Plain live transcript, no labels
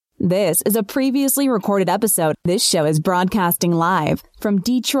This is a previously recorded episode. This show is broadcasting live from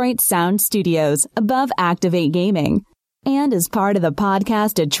Detroit Sound Studios above Activate Gaming and is part of the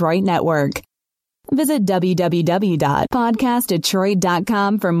Podcast Detroit Network. Visit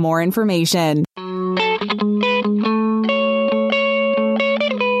www.podcastdetroit.com for more information.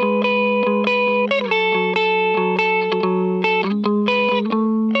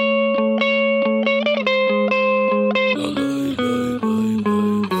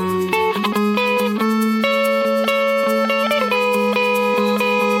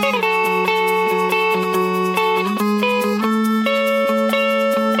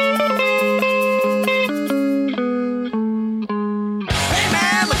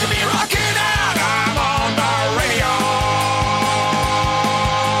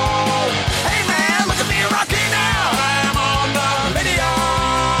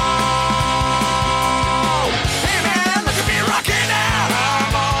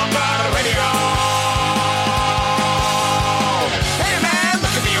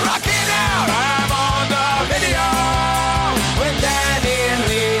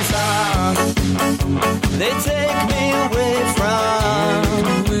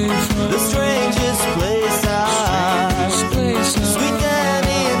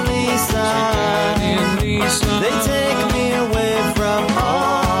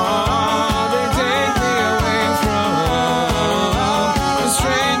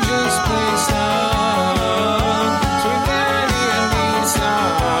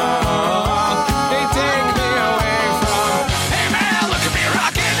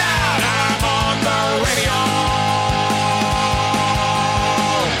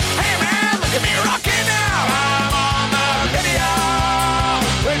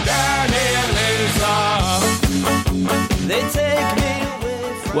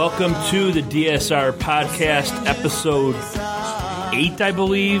 Welcome to the DSR Podcast, episode 8, I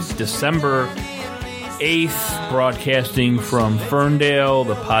believe, December 8th, broadcasting from Ferndale,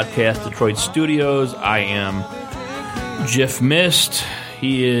 the Podcast Detroit Studios. I am Jeff Mist.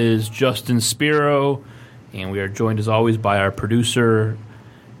 He is Justin Spiro, and we are joined, as always, by our producer,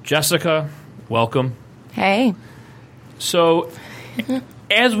 Jessica. Welcome. Hey. So,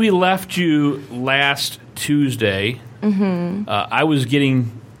 as we left you last Tuesday, I was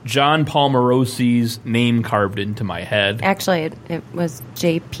getting John Paul Morosi's name carved into my head. Actually, it was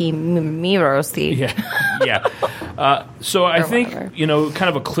J.P. Morosi. Yeah. So I think, whatever. Kind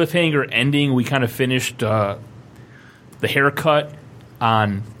of a cliffhanger ending. We kind of finished the haircut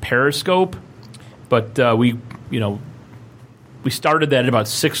on Periscope, but we started that at about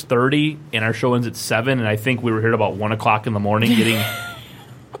 6:30, and our show ends at 7, and I think we were here at about 1 o'clock in the morning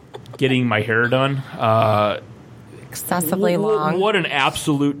getting my hair done. Excessively long. What an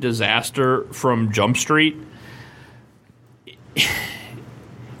absolute disaster from Jump Street. I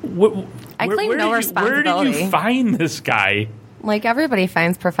claim no responsibility. Where did you find this guy? Like everybody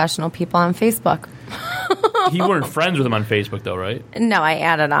finds professional people on Facebook. You weren't friends with him on Facebook, though, right? No, I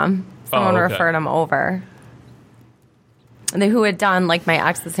added him. Someone referred him over. Who had done like my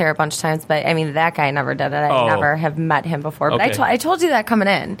ex's hair a bunch of times, but I mean that guy never did it. I never have met him before. But I told you that coming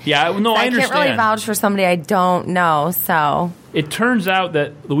in. Yeah, no, I understand. I can't really vouch for somebody I don't know. So it turns out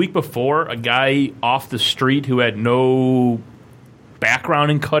that the week before, a guy off the street who had no background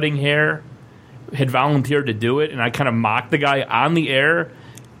in cutting hair had volunteered to do it, and I kind of mocked the guy on the air.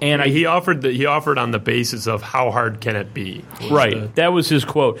 And he offered on the basis of how hard can it be? Right. That was his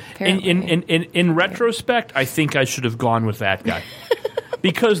quote. In retrospect, I think I should have gone with that guy.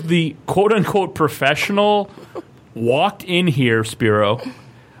 Because the quote-unquote professional walked in here, Spiro.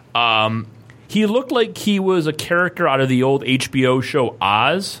 He looked like he was a character out of the old HBO show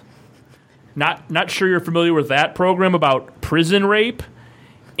Oz. Not sure you're familiar with that program about prison rape.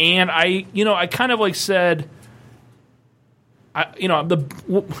 And I kind of like said...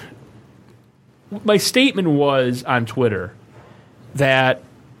 my statement was on Twitter that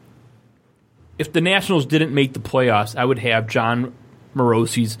if the Nationals didn't make the playoffs, I would have John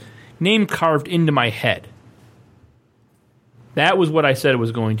Morosi's name carved into my head. That was what I said it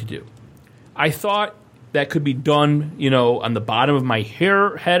was going to do. I thought that could be done, on the bottom of my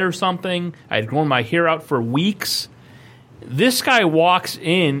head or something. I had grown my hair out for weeks. This guy walks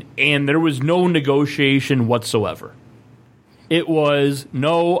in, and there was no negotiation whatsoever. It was,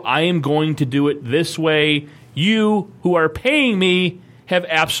 no, I am going to do it this way. You, who are paying me, have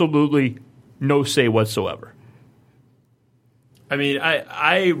absolutely no say whatsoever. I mean,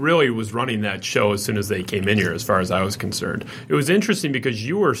 I really was running that show as soon as they came in here, as far as I was concerned. It was interesting because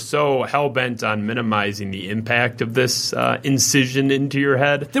you were so hell-bent on minimizing the impact of this incision into your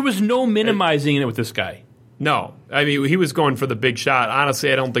head. There was no minimizing it with this guy. No. I mean, he was going for the big shot.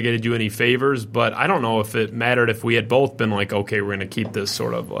 Honestly, I don't think it'd do any favors, but I don't know if it mattered if we had both been like, okay, we're going to keep this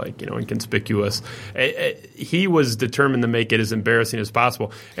sort of like, inconspicuous. He was determined to make it as embarrassing as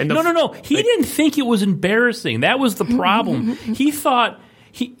possible. And No. He didn't think it was embarrassing. That was the problem. He thought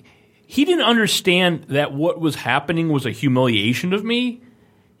he didn't understand that what was happening was a humiliation of me.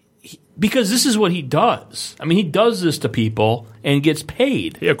 Because this is what he does. I mean, he does this to people and gets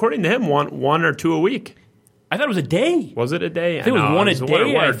paid. Yeah, according to him, one or two a week. I thought it was a day. Was it a day? I think it was one a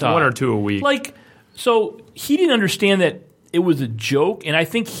day. One or two a week. So he didn't understand that it was a joke, and I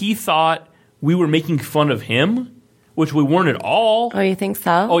think he thought we were making fun of him, which we weren't at all. Oh, you think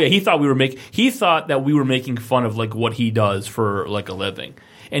so? Oh yeah, he thought that we were making fun of like what he does for like a living,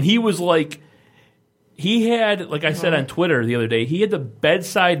 and he was like. He had, like I said on Twitter the other day, he had the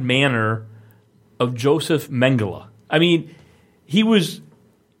bedside manner of Joseph Mengele. I mean, he was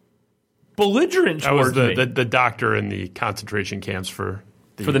belligerent towards me. That was the doctor in the concentration camps for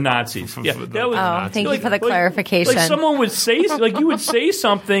the Nazis. Thank you for the clarification. Like someone would say, like you would say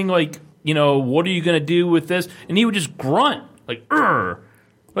something like, what are you going to do with this? And he would just grunt, like, "Urgh."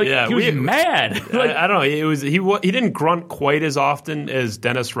 Like he was mad. I don't know. It was he didn't grunt quite as often as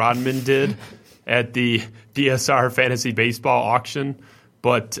Dennis Rodman did. At the DSR Fantasy Baseball auction.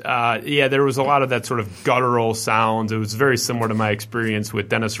 But, there was a lot of that sort of guttural sounds. It was very similar to my experience with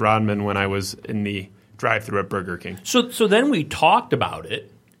Dennis Rodman when I was in the drive-thru at Burger King. So then we talked about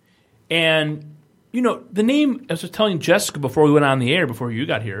it. And, the name, as I was telling Jessica before we went on the air, before you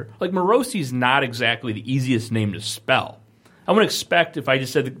got here, like Morosi is not exactly the easiest name to spell. I wouldn't expect if I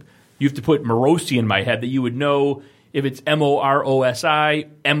just said you have to put Morosi in my head that you would know if it's Morosi,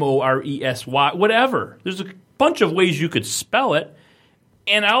 Moresy, whatever. There's a bunch of ways you could spell it.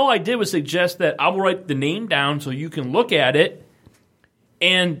 And all I did was suggest that I'll write the name down so you can look at it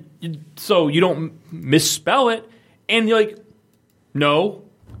and so you don't misspell it. And you're like, no,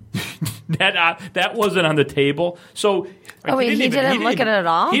 that wasn't on the table. So he didn't look at it at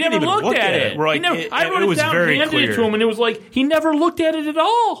all? He never looked at it. Right. I wrote it down, handed it to him, and it was like he never looked at it at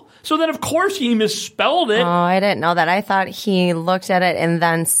all. So then, of course, he misspelled it. Oh, I didn't know that. I thought he looked at it and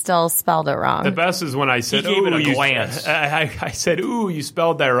then still spelled it wrong. The best is when I said, he gave it a glance. I said, ooh, you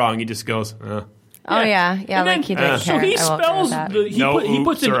spelled that wrong. He just goes, Oh, yeah, like he didn't care. So he spells, he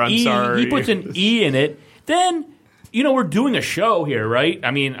puts an E. He puts an E in it. Then, we're doing a show here, right?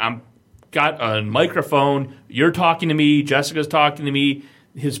 I mean, I'm got a microphone. You're talking to me. Jessica's talking to me.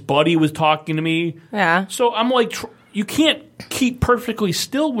 His buddy was talking to me. Yeah. So I'm like, you can't keep perfectly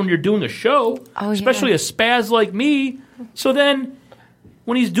still when you're doing a show, especially a spaz like me. So then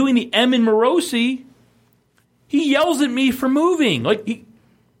when he's doing the M in Morosi, he yells at me for moving. Like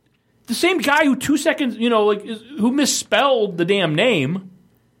the same guy who 2 seconds, who misspelled the damn name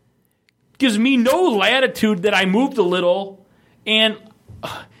gives me no latitude that I moved a little, and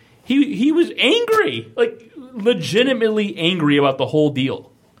he was angry, like legitimately angry about the whole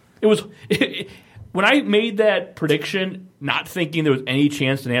deal. It was when I made that prediction, not thinking there was any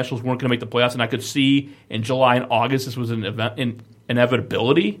chance the Nationals weren't going to make the playoffs, and I could see in July and August this was an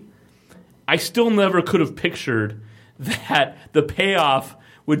inevitability. I still never could have pictured that the payoff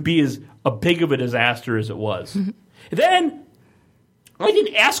would be as big of a disaster as it was. Then I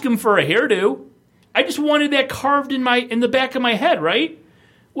didn't ask him for a hairdo. I just wanted that carved in the back of my head, right?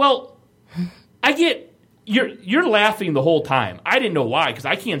 Well, you're laughing the whole time. I didn't know why because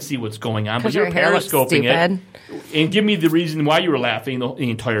I can't see what's going on, but you're periscoping it and give me the reason why you were laughing the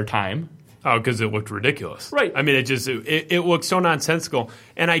entire time. Oh, because it looked ridiculous. Right. I mean, it looked so nonsensical.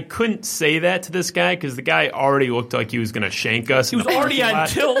 And I couldn't say that to this guy because the guy already looked like he was going to shank us. He was already on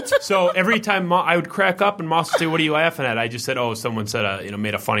tilt. So every time I would crack up and Moss would say, "What are you laughing at?" I just said, "Oh, someone said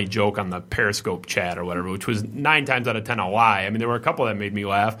made a funny joke on the Periscope chat or whatever," which was 9 times out of 10 a lie. I mean, there were a couple that made me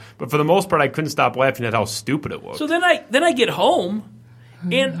laugh. But for the most part, I couldn't stop laughing at how stupid it looked. So then I get home.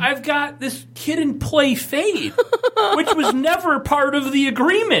 And I've got this kid in play fade, which was never part of the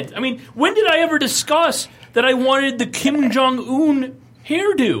agreement. I mean, when did I ever discuss that I wanted the Kim Jong-un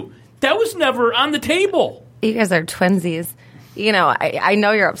hairdo? That was never on the table. You guys are twinsies. I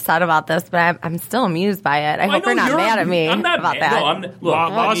know you're upset about this, but I'm still amused by it. I hope you're not mad at me about that. No,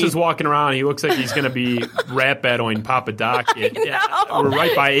 Moss is walking around. He looks like he's going to be rap battling Papa Doc. We're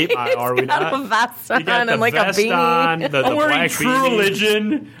right by 8 Mile, are we not? A vest on and like a beanie. I'm wearing True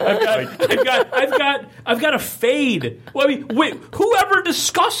Religion. I've got a fade. Well, I mean, wait, whoever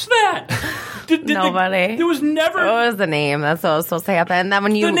discussed that? Nobody. There was never. What was the name? That's what was supposed to happen. And then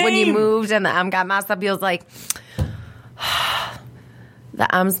when you moved and the M got messed up, he was like,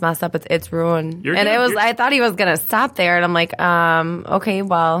 The M's messed up. It's ruined. I thought he was going to stop there, and I'm like, okay,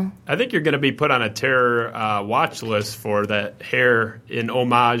 well. I think you're going to be put on a terror watch list for that hair in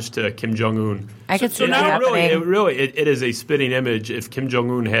homage to Kim Jong-un. I could see that happening. It is a spitting image if Kim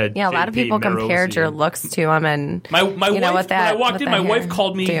Jong-un had. Yeah, a lot of people compared your looks to him, and my wife, when I walked in, my wife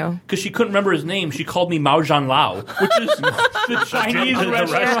called me because she couldn't remember his name. She called me Mao Zhan Lao, which is the Chinese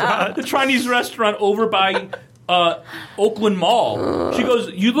restaurant. The Chinese restaurant over by Oakland Mall. She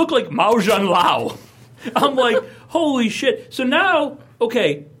goes, "You look like Mao Zhan Lao." I'm like, "Holy shit!" So now,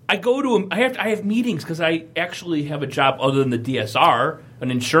 okay, I go to I have meetings because I actually have a job other than the DSR, an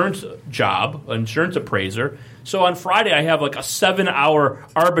insurance job, an insurance appraiser. So on Friday, I have like a 7-hour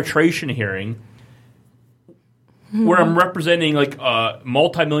arbitration hearing where I'm representing like a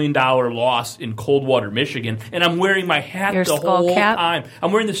multi-million-dollar loss in Coldwater, Michigan, and I'm wearing my hat the whole time.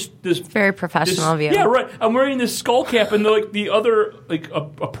 I'm wearing this very professional view. Yeah, right. I'm wearing this skull cap, and the other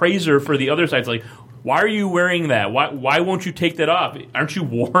appraiser for the other side's like, "Why are you wearing that? Why won't you take that off? Aren't you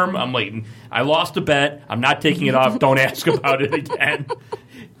warm?" I'm like, "I lost a bet. I'm not taking it off. Don't ask about it again."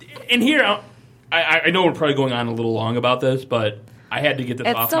 And here, I know we're probably going on a little long about this, but I had to get this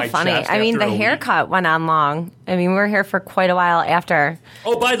off my chest. It's still funny. I mean, the haircut went on long. I mean, we were here for quite a while after.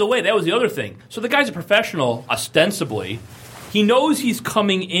 Oh, by the way, that was the other thing. So the guy's a professional, ostensibly. He knows he's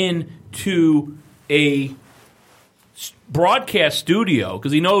coming in to a broadcast studio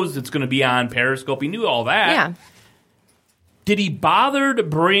because he knows it's going to be on Periscope. He knew all that. Yeah. Did he bother to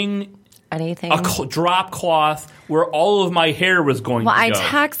bring anything? A drop cloth where all of my hair was going to go? Well, I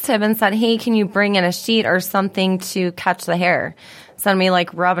texted him and said, "Hey, can you bring in a sheet or something to catch the hair?" Instead of me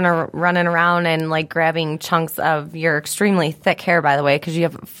like running around and like grabbing chunks of your extremely thick hair, by the way, because you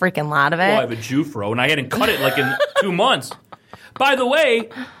have a freaking lot of it. Well, I have a Jufro, and I hadn't cut it like in 2 months. By the way,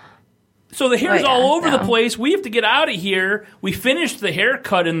 so the hair's all over the place. We have to get out of here. We finished the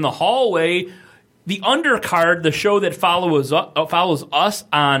haircut in the hallway. The Undercard, the show that follows us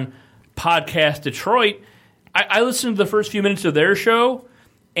on Podcast Detroit, I listened to the first few minutes of their show,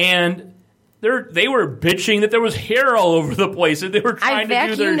 and they were bitching that there was hair all over the place. They were trying to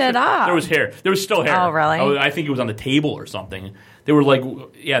do their it up. There was hair. There was still hair. Oh, really? I think it was on the table or something. They were like,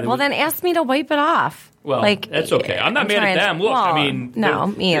 yeah. Well, then ask me to wipe it off. Well, that's okay. I'm not mad at them. Look, well, I mean, no,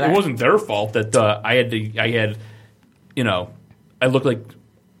 me either. It wasn't their fault that I looked like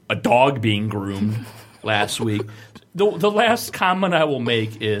a dog being groomed last week. The last comment I will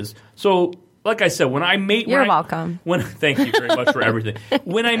make is, so like I said, when I made... You're welcome. Thank you very much for everything.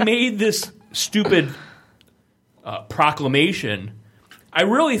 When I made this stupid proclamation, I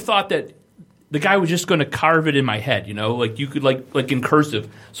really thought that the guy was just going to carve it in my head, like you could like in cursive.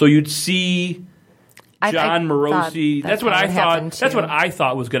 So you'd see John Morosi. That's what I thought. That's what I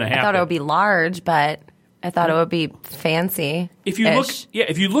thought was going to happen. I thought it would be large, but I thought it would be fancy. If you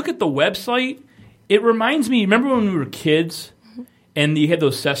look at the website, it reminds me. Remember when we were kids, and you had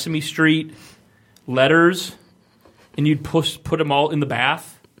those Sesame Street letters, and you'd put them all in the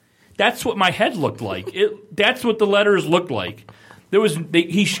bath? That's what my head looked like. That's what the letters looked like.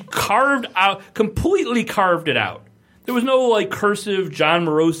 He completely carved it out. There was no like cursive John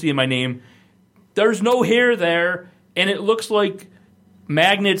Morosi in my name. There's no hair there, and it looks like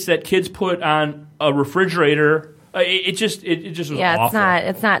magnets that kids put on a refrigerator. It just was awful.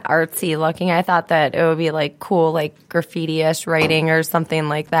 It's not artsy looking. I thought that it would be like cool, like graffiti-ish writing or something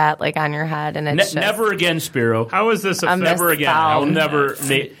like that, like on your head. And it's never again, Spiro. How is this? Never again. I'll never.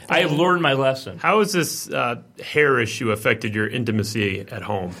 I have learned my lesson. How has this hair issue affected your intimacy at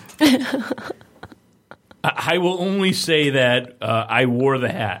home? I will only say that I wore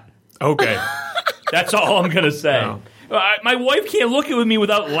the hat. Okay, that's all I'm going to say. No. My wife can't look at me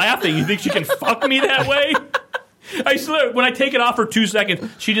without laughing. You think she can fuck me that way? I swear, when I take it off for 2 seconds,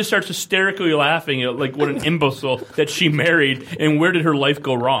 she just starts hysterically laughing at like what an imbecile that she married and where did her life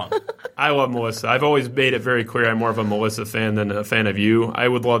go wrong. I love Melissa. I've always made it very clear I'm more of a Melissa fan than a fan of you. I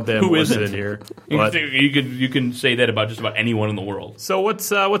would love to have Melissa in here. You can say that about just about anyone in the world. So what's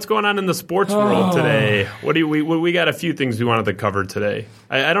going on in the sports world today? We got a few things we wanted to cover today.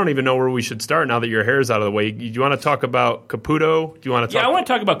 I don't even know where we should start now that your hair's out of the way. Do you want to talk about Caputo? Do you want to talk? Yeah, I want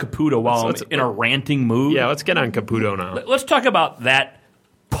to talk about Caputo while I'm in a ranting mood. Yeah, let's get on Caputo now. Let's talk about that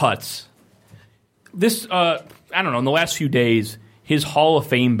putz. This, I don't know, in the last few days, his Hall of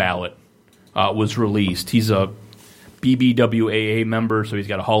Fame ballot was released. He's a BBWAA member, so he's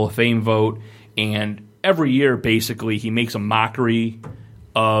got a Hall of Fame vote. And every year, basically, he makes a mockery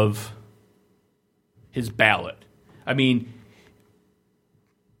of his ballot. I mean,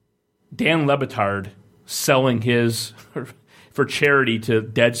 Dan Le Batard selling his for charity to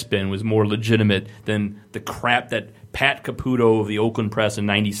Deadspin was more legitimate than the crap that Pat Caputo of the Oakland Press in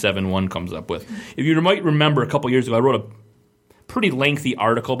 97.1 comes up with. If you might remember a couple years ago, I wrote a pretty lengthy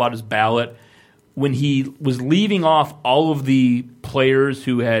article about his ballot when he was leaving off all of the players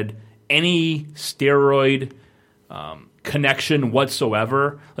who had any steroid connection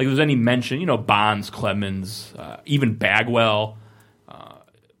whatsoever. Like, if there was any mention, Bonds, Clemens, even Bagwell,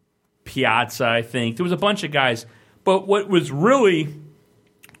 Piazza, I think. There was a bunch of guys. But what was really,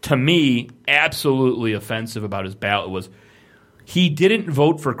 to me, absolutely offensive about his ballot was he didn't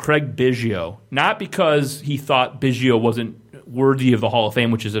vote for Craig Biggio, not because he thought Biggio wasn't worthy of the Hall of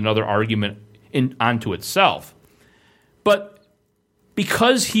Fame, which is another argument onto itself, but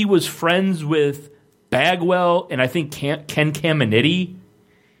because he was friends with Bagwell and I think Ken Caminiti,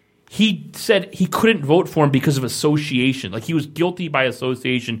 he said he couldn't vote for him because of association. Like, he was guilty by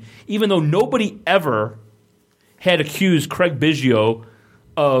association, even though nobody ever had accused Craig Biggio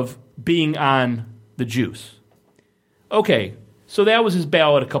of being on the juice. Okay, so that was his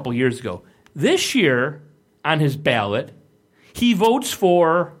ballot a couple years ago. This year, on his ballot, he votes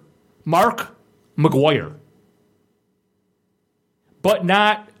for Mark McGwire, but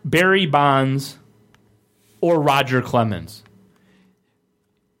not Barry Bonds or Roger Clemens.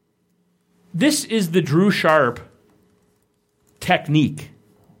 This is the Drew Sharp technique.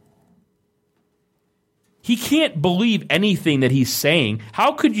 He can't believe anything that he's saying.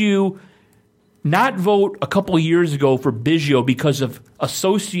 How could you not vote a couple of years ago for Biggio because of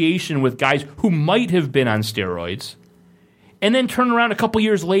association with guys who might have been on steroids, and then turn around a couple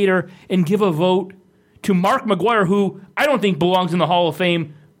years later and give a vote to Mark McGwire, who I don't think belongs in the Hall of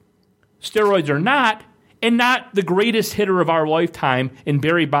Fame, steroids or not, and not the greatest hitter of our lifetime in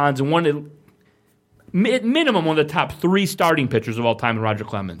Barry Bonds, and at minimum one of the top 3 starting pitchers of all time in Roger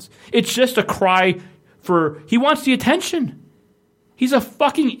Clemens. It's just a cry for, he wants the attention. He's a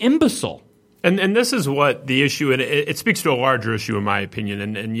fucking imbecile. And this is what the issue, and it speaks to a larger issue in my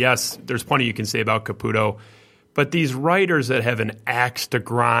opinion, and yes, there's plenty you can say about Caputo, but these writers that have an axe to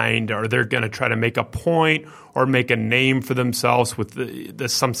grind, or they're going to try to make a point or make a name for themselves with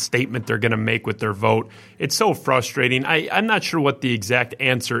some statement they're going to make with their vote, it's so frustrating. I'm not sure what the exact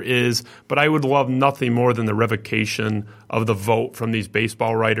answer is, but I would love nothing more than the revocation of the vote from these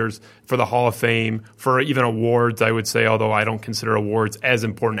baseball writers for the Hall of Fame, for even awards, I would say, although I don't consider awards as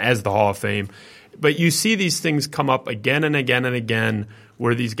important as the Hall of Fame. But you see these things come up again and again and again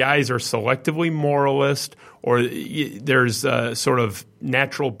where these guys are selectively moralist, or there's a sort of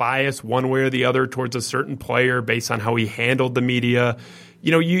natural bias one way or the other towards a certain player based on how he handled the media.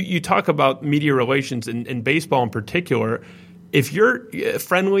 You talk about media relations in baseball in particular. If you're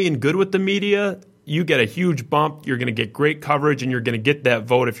friendly and good with the media, you get a huge bump. You're going to get great coverage, and you're going to get that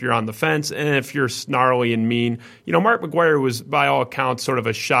vote if you're on the fence. And if you're snarly and mean, Mark McGwire was, by all accounts, sort of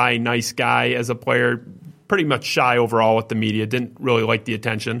a shy, nice guy as a player, pretty much shy overall with the media, didn't really like the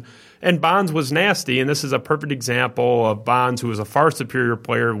attention. And Bonds was nasty, and this is a perfect example of Bonds, who was a far superior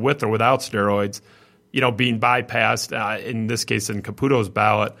player with or without steroids, being bypassed, in this case in Caputo's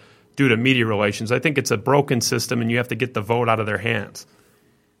ballot, due to media relations. I think it's a broken system, and you have to get the vote out of their hands.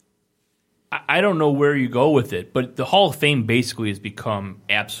 I don't know where you go with it, but the Hall of Fame basically has become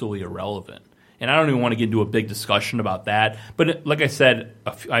absolutely irrelevant. And I don't even want to get into a big discussion about that. But like I said,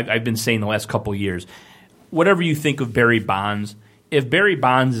 I've been saying the last couple of years, whatever you think of Barry Bonds, if Barry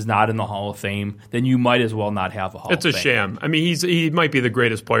Bonds is not in the Hall of Fame, then you might as well not have a Hall of Fame. It's a sham. I mean, he might be the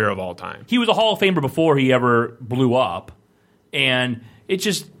greatest player of all time. He was a Hall of Famer before he ever blew up. And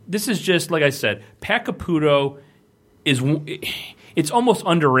this is just, like I said, Pat Caputo is, it's almost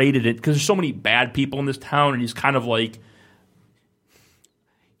underrated because there's so many bad people in this town, and he's kind of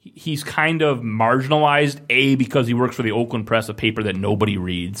marginalized, A, because he works for the Oakland Press, a paper that nobody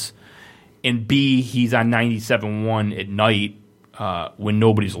reads, and B, he's on 97.1 at night when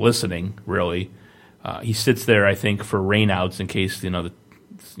nobody's listening, really. He sits there, I think, for rainouts in case the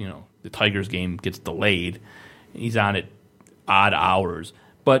Tigers game gets delayed. He's on at odd hours.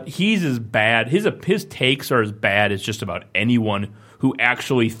 But he's as bad. His takes are as bad as just about anyone who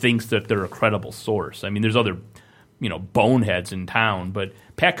actually thinks that they're a credible source. I mean, there's other, boneheads in town, but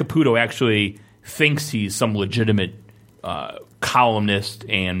Pat Caputo actually thinks he's some legitimate columnist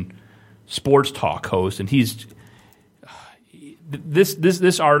and sports talk host, and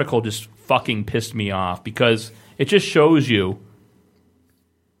this article just fucking pissed me off because it just shows you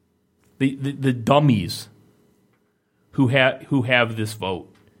the dummies who have this vote.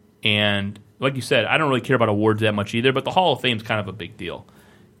 And like you said, I don't really care about awards that much either, but the Hall of Fame is kind of a big deal.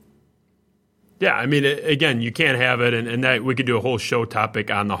 Yeah, I mean, again, you can't have it, and that we could do a whole show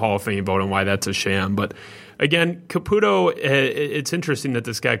topic on the Hall of Fame vote and why that's a sham. But again, Caputo, it's interesting that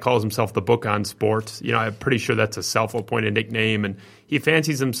this guy calls himself the book on sports. I'm pretty sure that's a self-appointed nickname, and he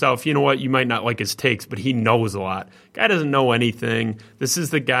fancies himself, you know what, you might not like his takes, but he knows a lot. Guy doesn't know anything. This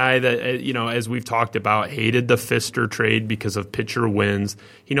is the guy that, as we've talked about, hated the Fister trade because of pitcher wins.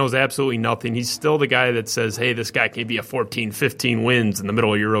 He knows absolutely nothing. He's still the guy that says, hey, this guy can be a 14, 15 wins in the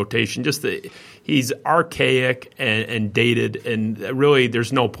middle of your rotation. He's archaic and dated, and really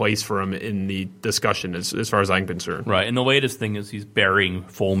there's no place for him in the discussion as far as I'm concerned. Right, and the latest thing is he's burying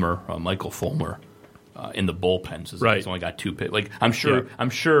Michael Fulmer, in the bullpens. Right. He's only got 2 pitches. I'm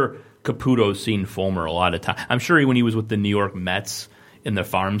sure Caputo's seen Fulmer a lot of time. I'm sure when he was with the New York Mets in the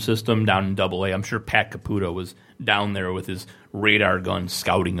farm system down in AA, I'm sure Pat Caputo was down there with his radar gun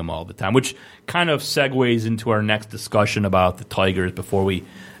scouting him all the time, which kind of segues into our next discussion about the Tigers before we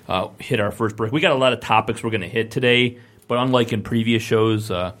hit our first break. We got a lot of topics we're going to hit today, but unlike in previous shows,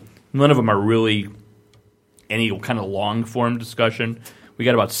 none of them are really any kind of long-form discussion. We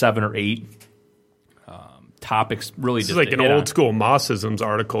got about 7 or 8 topics. Really, this is like an old school Mossisms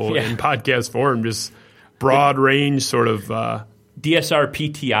article in podcast form, just broad range sort of. DSR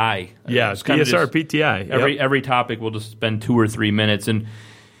PTI. DSR PTI. Every topic we'll just spend 2 or 3 minutes, and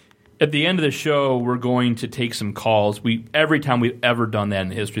at the end of the show, we're going to take some calls. Every time we've ever done that in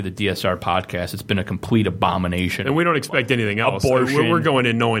the history of the DSR podcast, it's been a complete abomination. And we don't expect anything else. Abortion, we're going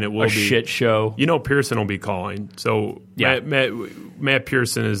in knowing it will be a shit show. Pearson will be calling. So Matt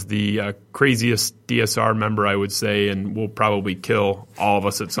Pearson is the craziest DSR member, I would say, and will probably kill all of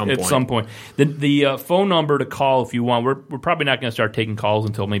us at some point. At some point. The phone number to call if you want, we're probably not going to start taking calls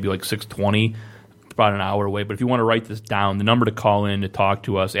until maybe like 6:20. About an hour away, but if you want to write this down, the number to call in to talk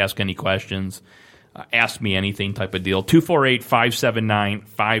to us, ask any questions, ask me anything type of deal,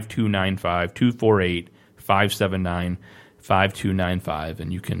 248-579-5295, 248-579-5295,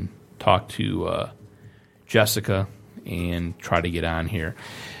 and you can talk to Jessica and try to get on here.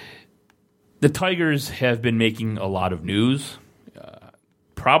 The Tigers have been making a lot of news.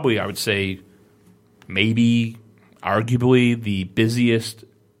 Probably, I would say, maybe, arguably, the busiest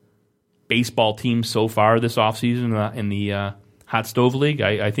baseball team so far this offseason in the Hot Stove League.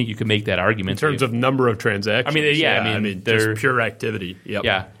 I think you could make that argument. In terms of number of transactions. I mean, just pure activity. Yep.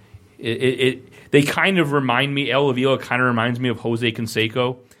 Yeah. They kind of remind me, El Avila kind of reminds me of Jose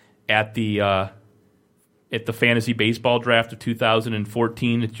Canseco at the fantasy baseball draft of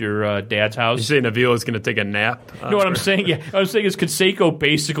 2014 at your dad's house. You're saying Avila's going to take a nap? No, what I'm saying, what I'm saying is Canseco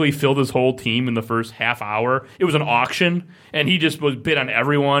basically filled his whole team in the first half hour. It was an auction, and he just was bid on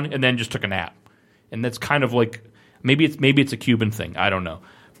everyone, and then just took a nap. And that's kind of like maybe it's a Cuban thing. I don't know,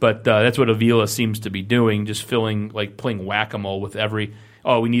 but that's what Avila seems to be doing, just playing whack-a-mole with every.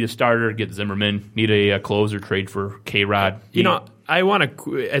 Oh, we need a starter, get Zimmerman. Need a closer, trade for K-Rod. I want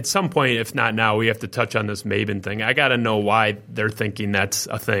to, at some point, if not now, we have to touch on this Maben thing. I got to know why they're thinking that's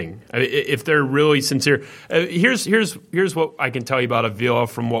a thing. I mean, if they're really sincere. Here's what I can tell you about Avila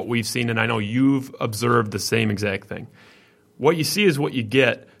from what we've seen, and I know you've observed the same exact thing. What you see is what you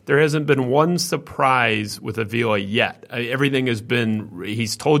get. There hasn't been one surprise with Avila yet. Everything has been,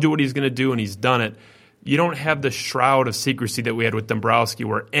 he's told you what he's going to do, and he's done it. You don't have the shroud of secrecy that we had with Dombrowski,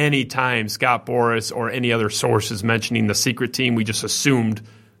 where any time Scott Boras or any other sources mentioning the secret team, we just assumed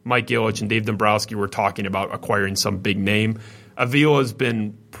Mike Ilitch and Dave Dombrowski were talking about acquiring some big name. Avila has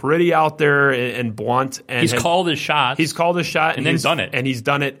been pretty out there and blunt. And he's called his shot. He's called his shot. And then done it. And he's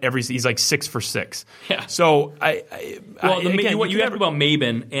done it he's like 6 for 6. Yeah. So, you asked about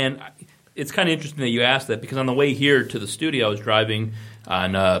Maben, and it's kind of interesting that you asked that, because on the way here to the studio, I was driving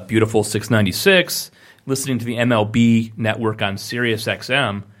on beautiful 696, listening to the MLB network on Sirius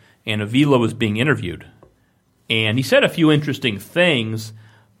XM, and Avila was being interviewed. And he said a few interesting things.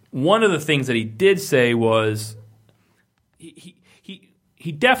 One of the things that he did say was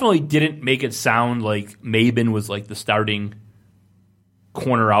he definitely didn't make it sound like Maben was like the starting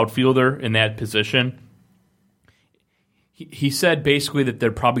corner outfielder in that position. He said basically that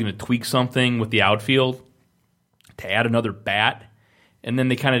they're probably going to tweak something with the outfield to add another bat. And then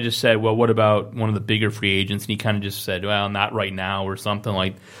they kind of just said, well, what about one of the bigger free agents? And he kind of just said, well, not right now, or something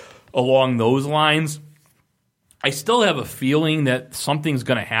like along those lines. I still have a feeling that something's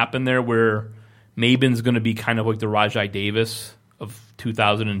going to happen there where Maben's going to be kind of like the Rajai Davis of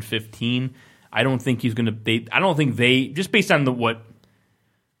 2015. I don't think he's going to – I don't think they – just based on what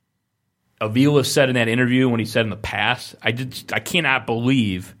Avila said in that interview, when he said in the past, I cannot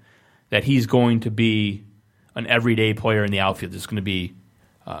believe that he's going to be – an everyday player in the outfield. It's going to be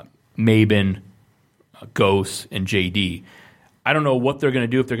Maben, Gose, and JD. I don't know what they're going to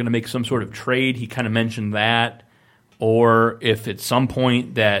do, if they're going to make some sort of trade. He kind of mentioned that. Or if at some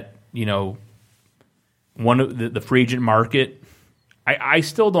point that, one one of the free agent market, I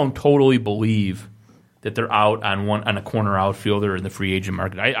still don't totally believe that they're out on a corner outfielder in the free agent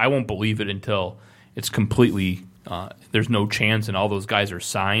market. I won't believe it until it's completely there's no chance and all those guys are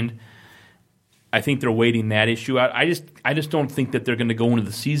signed. I think they're waiting that issue out. I just don't think that they're going to go into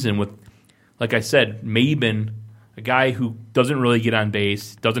the season with, like I said, Maben, a guy who doesn't really get on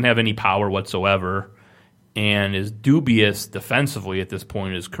base, doesn't have any power whatsoever, and is dubious defensively at this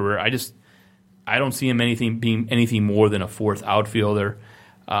point in his career. I don't see him being anything more than a fourth outfielder.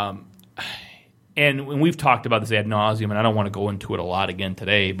 And we've talked about this ad nauseum, and I don't want to go into it a lot again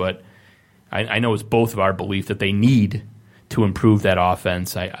today, but I know it's both of our belief that they need to improve that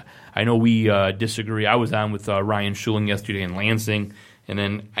offense. I know we disagree. I was on with Ryan Schuling yesterday in Lansing, and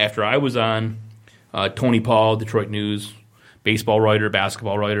then after I was on, Tony Paul, Detroit News, baseball writer,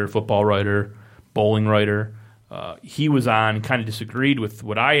 basketball writer, football writer, bowling writer, he was on and kind of disagreed with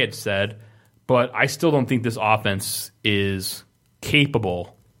what I had said, but I still don't think this offense is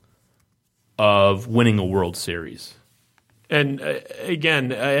capable of winning a World Series. And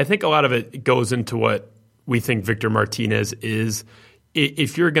again, I think a lot of it goes into what we think Victor Martinez is.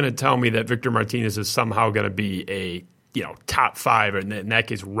 If you're going to tell me that Victor Martinez is somehow going to be a top 5, and in that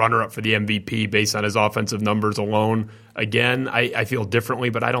case runner-up for the MVP based on his offensive numbers alone, again, I feel differently,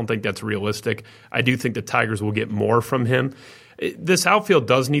 but I don't think that's realistic. I do think the Tigers will get more from him. This outfield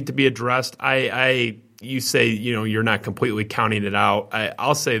does need to be addressed. You say you're not completely counting it out.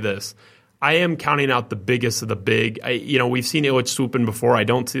 I'll say this. I am counting out the biggest of the big. We've seen Illich swooping before. I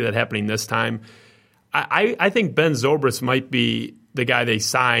don't see that happening this time. I think Ben Zobrist might be the guy they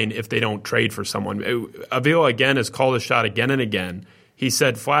sign if they don't trade for someone. Avila, again, has called a shot again and again. He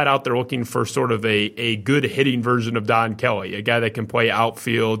said flat out they're looking for sort of a good hitting version of Don Kelly, a guy that can play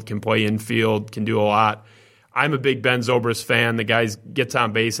outfield, can play infield, can do a lot. I'm a big Ben Zobrist fan. The guy gets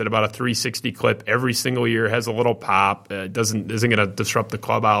on base at about a 360 clip every single year, has a little pop, isn't going to disrupt the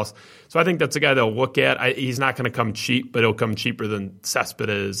clubhouse. So I think that's a guy they'll look at. He's not going to come cheap, but he'll come cheaper than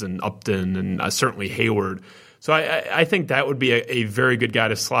Cespedes and Upton and certainly Hayward. So I think that would be a very good guy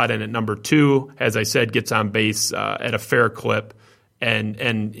to slot in at number 2. As I said, gets on base at a fair clip and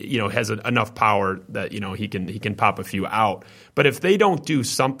has enough power that he can pop a few out. But if they don't do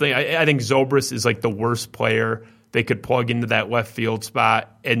something, I think Zobrist is like the worst player they could plug into that left field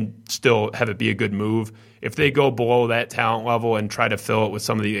spot and still have it be a good move. If they go below that talent level and try to fill it with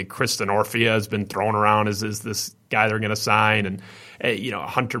some of the Kristen Orfia has been thrown around as this guy they're going to sign, and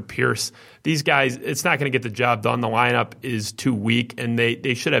Hunter Pierce, these guys, it's not going to get the job done. The lineup is too weak, and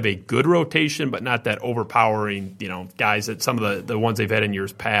they should have a good rotation, but not that overpowering guys that some of the ones they've had in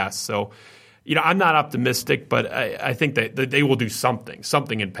years past. So I'm not optimistic, but I think that they will do something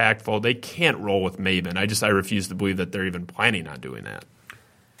impactful. They can't roll with Maben. I refuse to believe that they're even planning on doing that.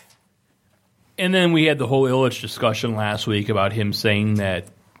 And then we had the whole Illich discussion last week about him saying that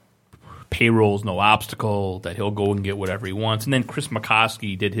payroll's no obstacle, that he'll go and get whatever he wants. And then Chris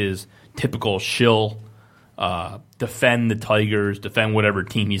McCoskey did his typical shill, defend the Tigers, defend whatever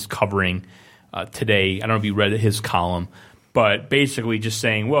team he's covering today. I don't know if you read his column, but basically just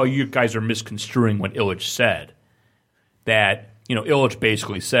saying, well, you guys are misconstruing what Illich said. That, Illich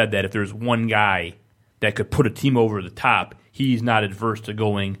basically said that if there's one guy that could put a team over the top, he's not adverse to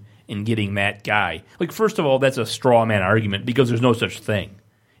going and getting that guy. Like, first of all, that's a straw man argument because there's no such thing.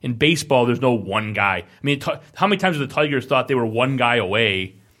 In baseball, there's no one guy. I mean, how many times have the Tigers thought they were one guy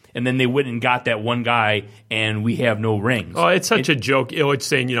away, and then they went and got that one guy, and we have no rings? Oh, it's such a joke. Illich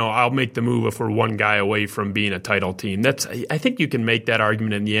saying, I'll make the move if we're one guy away from being a title team. I think you can make that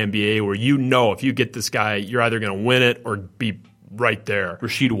argument in the NBA where if you get this guy, you're either going to win it or be right there.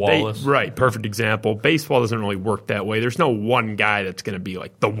 Rasheed Wallace. Right, perfect example. Baseball doesn't really work that way. There's no one guy that's going to be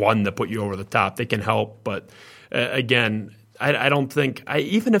like the one that put you over the top. They can help, but again, I don't think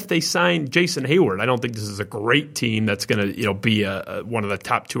even if they sign Jason Hayward, I don't think this is a great team that's going to be one of the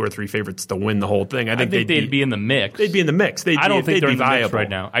top 2 or 3 favorites to win the whole thing. I think they'd be in the mix. They'd be in the mix. I don't think they're in the viable mix right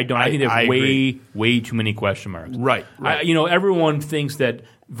now. I don't. I think there's way too many question marks. Right. Everyone thinks that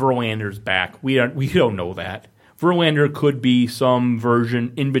Verlander's back. We don't know that. Verlander could be some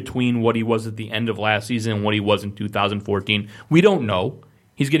version in between what he was at the end of last season and what he was in 2014. We don't know.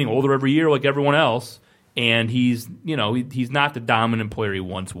 He's getting older every year like everyone else, and he's not the dominant player he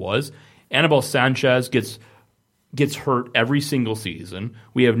once was. Anibal Sanchez gets hurt every single season.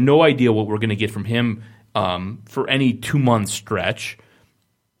 We have no idea what we're going to get from him for any 2-month stretch.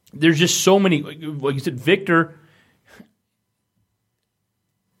 There's just so many. Like you said, Victor.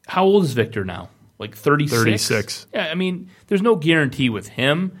 How old is Victor now? Like 36? 36. Yeah, I mean, there's no guarantee with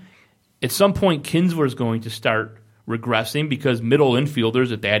him. At some point, Kinsler is going to start regressing because middle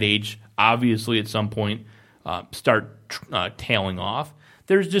infielders at that age, obviously at some point, start tailing off.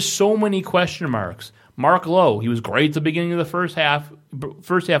 There's just so many question marks. Mark Lowe, he was great at the beginning of the first half.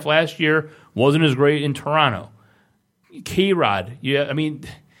 First half last year, wasn't as great in Toronto. K-Rod,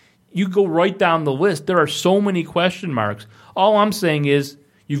 you go right down the list. There are so many question marks. All I'm saying is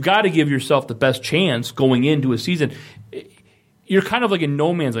you've got to give yourself the best chance going into a season. You're kind of like in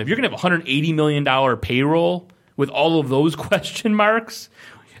no man's land. If you're going to have $180 million payroll with all of those question marks,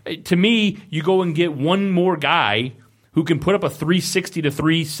 to me, you go and get one more guy who can put up a 360 to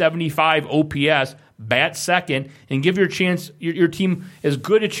 375 OPS, bat second, and give your team as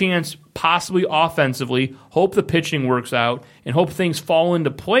good a chance possibly offensively, hope the pitching works out, and hope things fall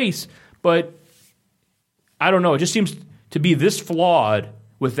into place. But I don't know. It just seems to be this flawed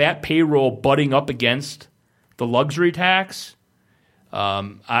with that payroll butting up against the luxury tax.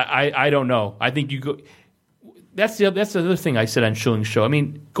 I don't know. I think you go. That's the other thing I said on Schilling's show. I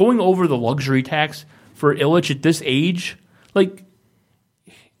mean, going over the luxury tax for Illich at this age,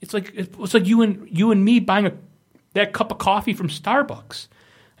 it's like you and me buying that cup of coffee from Starbucks.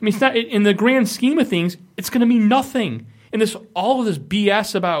 I mean, it's not in the grand scheme of things. It's going to mean nothing. And all of this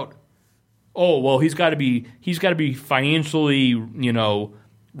BS about, he's got to be financially,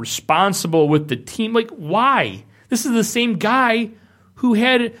 responsible with the team. Like, why? This is the same guy who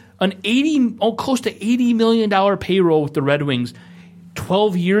had close to $80 million payroll with the Red Wings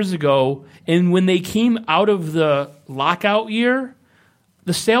 12 years ago, and when they came out of the lockout year,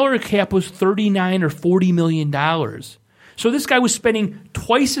 the salary cap was $39 or $40 million. So this guy was spending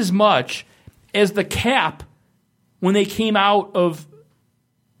twice as much as the cap when they came out of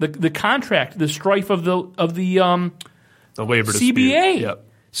the contract, the strife of the labor CBA. Dispute. Yep.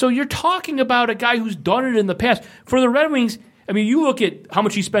 So you're talking about a guy who's done it in the past. For the Red Wings, I mean, you look at how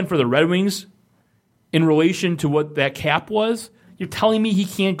much he spent for the Red Wings in relation to what that cap was. You're telling me he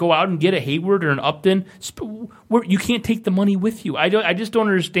can't go out and get a Hayward or an Upton? You can't take the money with you. I just don't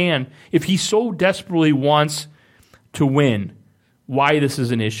understand if he so desperately wants to win, why this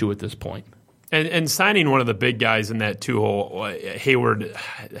is an issue at this point. And signing one of the big guys in that two-hole, Hayward,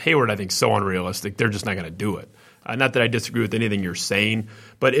 I think, is so unrealistic. They're just not going to do it. Not that I disagree with anything you're saying,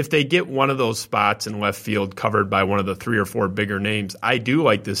 but if they get one of those spots in left field covered by one of the 3 or 4 bigger names, I do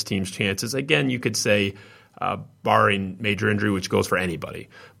like this team's chances. Again, you could say barring major injury, which goes for anybody.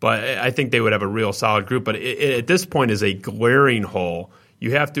 But I think they would have a real solid group. But at this point is a glaring hole.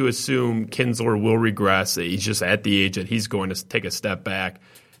 You have to assume Kinsler will regress. He's just at the age that he's going to take a step back.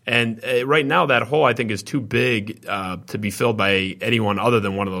 And right now that hole, I think, is too big to be filled by anyone other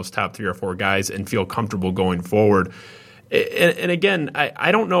than one of those top 3 or 4 guys and feel comfortable going forward. And again,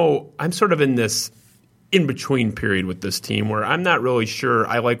 I don't know. I'm sort of in this in-between period with this team where I'm not really sure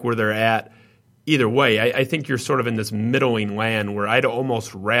I like where they're at either way. I think you're sort of in this middling land where I'd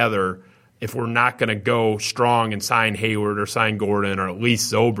almost rather, if we're not going to go strong and sign Hayward or sign Gordon or at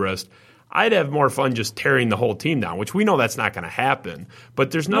least Zobrist, I'd have more fun just tearing the whole team down, which we know that's not going to happen.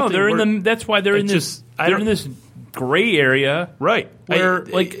 But there's nothing. No, that's why they're in this. They're in this gray area, right? Where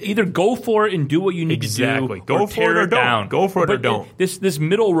either go for it and do what you need to do, go for it or don't. Go for it or don't. This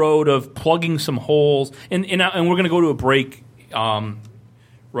middle road of plugging some holes, and we're going to go to a break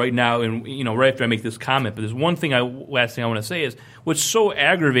right now, and right after I make this comment. But there's one thing. Last thing I want to say is what's so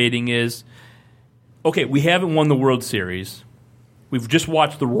aggravating is, okay, we haven't won the World Series. We've just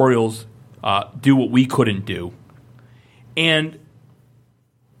watched the Royals do what we couldn't do. And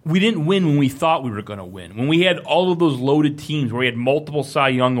we didn't win when we thought we were going to win. When we had all of those loaded teams where we had multiple Cy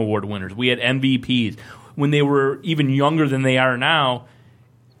Young Award winners, we had MVPs, when they were even younger than they are now,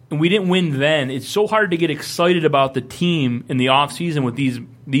 and we didn't win then, it's so hard to get excited about the team in the offseason with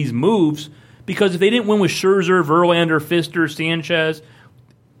these moves, because if they didn't win with Scherzer, Verlander, Fister, Sanchez,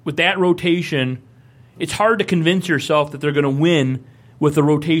 with that rotation, it's hard to convince yourself that they're going to win with the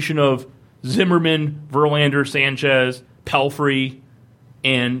rotation of Zimmerman, Verlander, Sanchez, Pelfrey,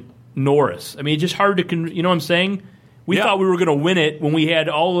 and Norris. I mean, it's just hard to you know what I'm saying? We thought we were going to win it when we had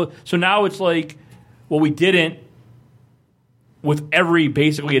so now it's like, well, we didn't with every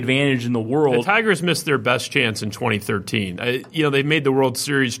basically advantage in the world. The Tigers missed their best chance in 2013. They made the World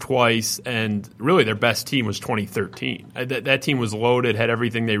Series twice, and really their best team was 2013. That team was loaded, had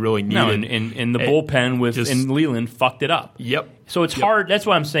everything they really needed. No, and the bullpen and Leland fucked it up. Yep. So it's hard. That's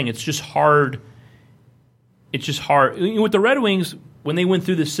what I'm saying. It's just hard. It's just hard. With the Red Wings, when they went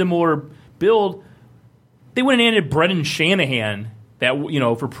through the similar build, they went and added Brendan Shanahan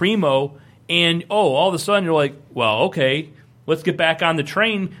for Primo, and all of a sudden you're like, well, okay, Let's get back on the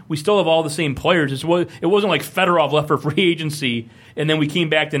train. We still have all the same players. It wasn't like Fedorov left for free agency and then we came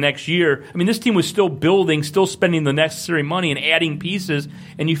back the next year. I mean, this team was still building, still spending the necessary money and adding pieces,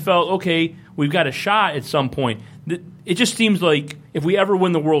 and you felt, okay, we've got a shot at some point. It just seems like if we ever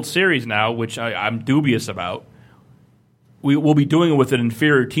win the World Series now, which I'm dubious about, we'll be doing it with an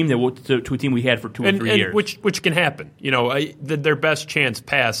inferior team to a team we had for 2 or 3 years. Which can happen. Their best chance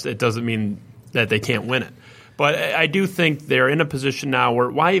passed. It doesn't mean that they can't win it. But I do think they're in a position now where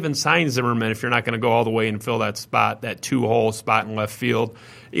why even sign Zimmerman if you're not going to go all the way and fill that spot, that 2-hole spot in left field?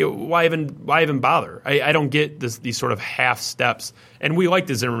 Why even bother? I don't get these sort of half steps. And we like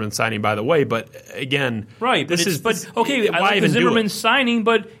the Zimmerman signing, by the way. But again, right? I like the Zimmerman signing,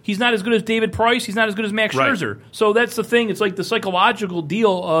 but he's not as good as David Price. He's not as good as Max Scherzer. So that's the thing. It's like the psychological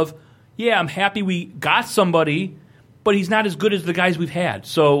deal of, yeah, I'm happy we got somebody, but he's not as good as the guys we've had.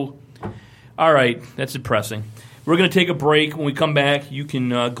 So. All right, that's depressing. We're going to take a break. When we come back, you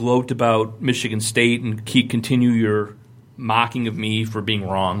can gloat about Michigan State and continue your mocking of me for being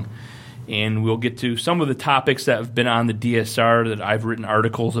wrong. And we'll get to some of the topics that have been on the DSR that I've written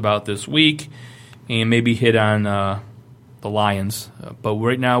articles about this week and maybe hit on the Lions. But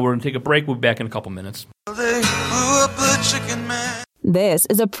right now, we're going to take a break. We'll be back in a couple minutes. This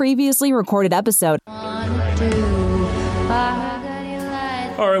is a previously recorded episode.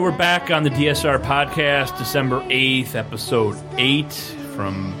 All right, we're back on the DSR podcast, December 8th, episode 8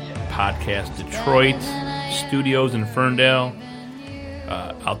 from Podcast Detroit Studios in Ferndale.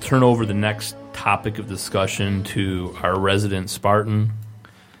 I'll turn over the next topic of discussion to our resident Spartan,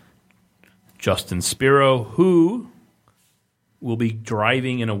 Justin Spiro, who will be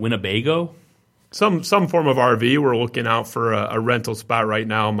driving in a Winnebago. Some form of RV. We're looking out for a rental spot right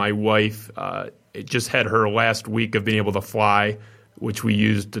now. My wife just had her last week of being able to fly, which we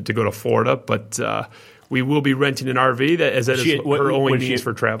used to go to Florida, but we will be renting an RV. That is her only means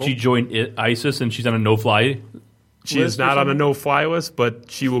for travel. She joined ISIS and she's on a no-fly list? She is not on a no-fly list, but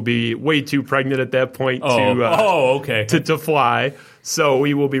she will be way too pregnant at that point to fly. So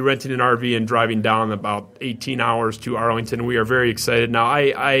we will be renting an RV and driving down about 18 hours to Arlington. We are very excited. Now,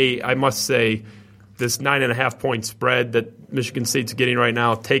 I must say, this 9.5-point spread that Michigan State's getting right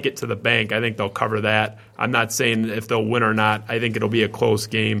now, take it to the bank. I think they'll cover that. I'm not saying if they'll win or not. I think it'll be a close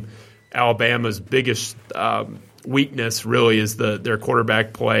game. Alabama's biggest weakness really is their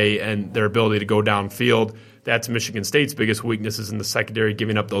quarterback play and their ability to go downfield. That's Michigan State's biggest weakness is in the secondary,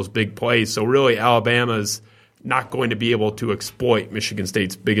 giving up those big plays. So really Alabama's not going to be able to exploit Michigan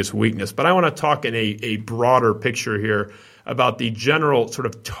State's biggest weakness. But I want to talk in a broader picture here about the general sort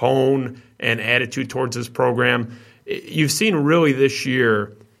of tone and attitude towards this program. You've seen really this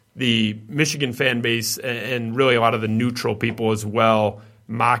year the Michigan fan base and really a lot of the neutral people as well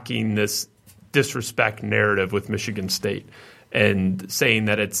mocking this disrespect narrative with Michigan State and saying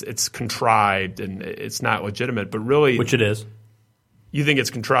that it's contrived and it's not legitimate. But really, which it is. You think it's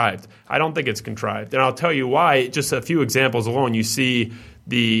contrived. I don't think it's contrived. And I'll tell you why. Just a few examples alone. You see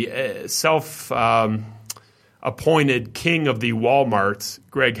the appointed king of the Walmarts,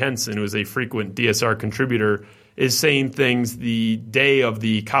 Greg Henson, who is a frequent DSR contributor, is saying things the day of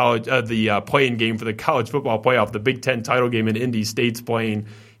the play-in game for the college football playoff, the Big Ten title game in Indy State's playing.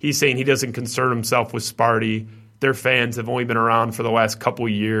 He's saying he doesn't concern himself with Sparty. Their fans have only been around for the last couple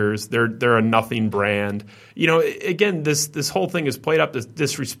of years. They're a nothing brand. Again, this whole thing is played up, this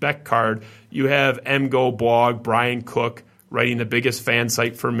disrespect card. You have MGO blog, Brian Cook, writing the biggest fan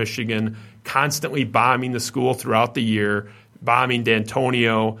site for Michigan, constantly bombing the school throughout the year, bombing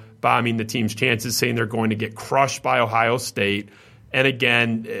D'Antonio, bombing the team's chances, saying they're going to get crushed by Ohio State. And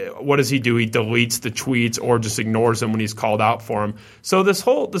again, what does he do? He deletes the tweets or just ignores them when he's called out for them. So this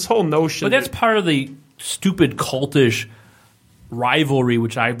whole notion. But that's part of the stupid cultish rivalry,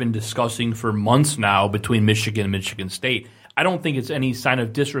 which I've been discussing for months now between Michigan and Michigan State. I don't think it's any sign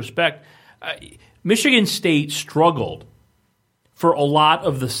of disrespect. Michigan State struggled for a lot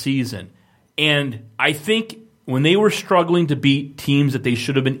of the season. And I think when they were struggling to beat teams that they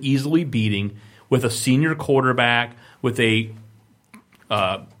should have been easily beating with a senior quarterback, with a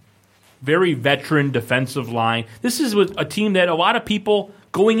very veteran defensive line, this is a team that a lot of people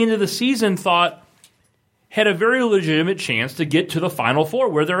going into the season thought had a very legitimate chance to get to the Final Four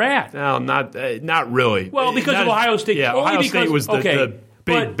where they're at. No, not really. Well, because of Ohio State. Yeah, Ohio State was the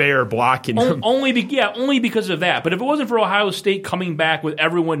big bear blocking them. Only because of that. But if it wasn't for Ohio State coming back with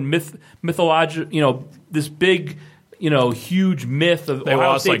everyone mythological, this big, huge myth of they Ohio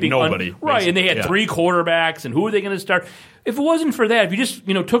lost State like being nobody, right, and they had 3 quarterbacks, and who are they going to start? If it wasn't for that, if you just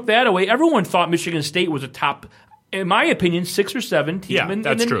took that away, everyone thought Michigan State was a top, in my opinion, 6 or 7 team in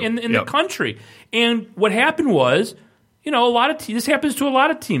the country. And what happened was a lot of this happens to a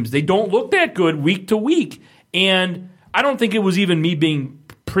lot of teams. They don't look that good week to week. And I don't think it was even me being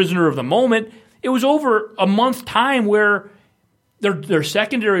prisoner of the moment. It was over a month's time where their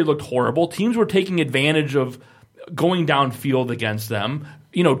secondary looked horrible. Teams were taking advantage of going downfield against them.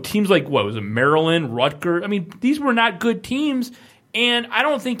 Teams like, what was it, Maryland, Rutgers? I mean, these were not good teams. And I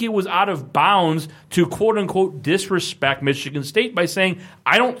don't think it was out of bounds to quote-unquote disrespect Michigan State by saying,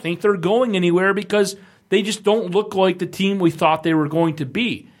 I don't think they're going anywhere because they just don't look like the team we thought they were going to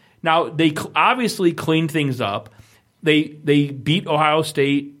be. Now, they obviously cleaned things up. They beat Ohio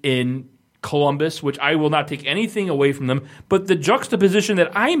State in Columbus, which I will not take anything away from them. But the juxtaposition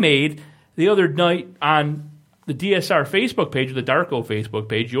that I made the other night on the DSR Facebook page, the Darko Facebook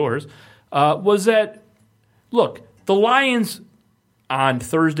page, yours, was that, look, the Lions on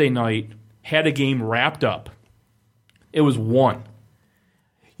Thursday night had a game wrapped up. It was won.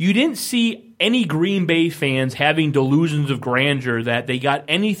 You didn't see any Green Bay fans having delusions of grandeur that they got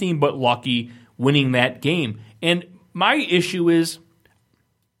anything but lucky winning that game. And my issue is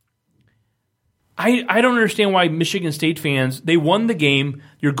I don't understand why Michigan State fans, they won the game,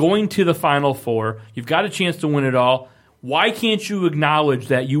 you're going to the Final Four, you've got a chance to win it all. Why can't you acknowledge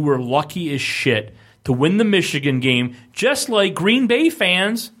that you were lucky as shit to win the Michigan game, just like Green Bay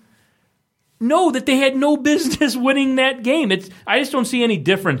fans know that they had no business winning that game? I just don't see any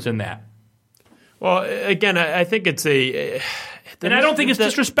difference in that. Well, again, I think it's and I don't think it's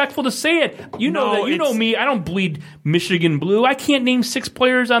disrespectful to say it. You know me. I don't bleed Michigan blue. I can't name 6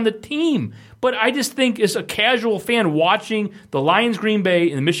 players on the team. But I just think as a casual fan watching the Lions, Green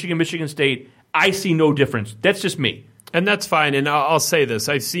Bay, and Michigan State, I see no difference. That's just me. And that's fine. And I'll say this.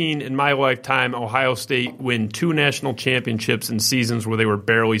 I've seen in my lifetime Ohio State win 2 national championships in seasons where they were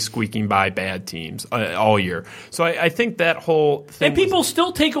barely squeaking by bad teams all year. So I think that whole thing. And people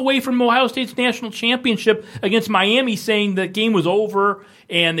still take away from Ohio State's national championship against Miami saying the game was over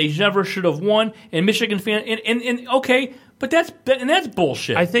and they never should have won. And Michigan fans, and okay, but that's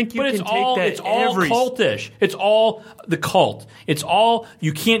bullshit. I think you can take that. It's all cultish. It's all the cult. It's all,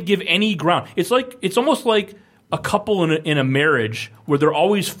 you can't give any ground. It's almost like a couple in a marriage where they're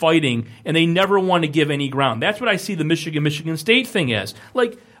always fighting and they never want to give any ground. That's what I see the Michigan State thing as.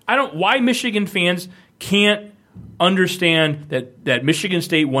 Like, why Michigan fans can't understand that Michigan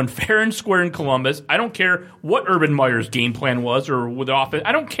State won fair and square in Columbus. I don't care what Urban Meyer's game plan was or with offense.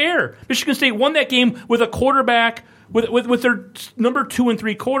 I don't care. Michigan State won that game with a quarterback, with their number 2 and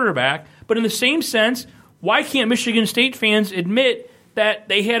 3 quarterback. But in the same sense, why can't Michigan State fans admit that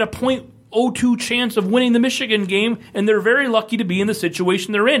they had a .02 chance of winning the Michigan game, and they're very lucky to be in the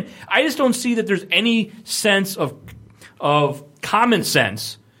situation they're in? I just don't see that there's any sense of common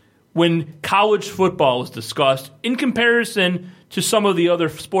sense when college football is discussed in comparison to some of the other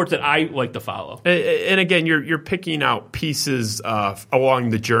sports that I like to follow. And again, you're picking out pieces along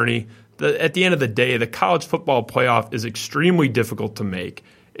the journey. At the end of the day, the college football playoff is extremely difficult to make.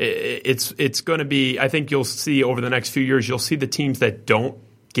 It's going to be, I think you'll see over the next few years, you'll see the teams that don't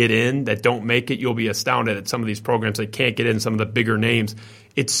get in, that don't make it. You'll be astounded at some of these programs that can't get in, some of the bigger names.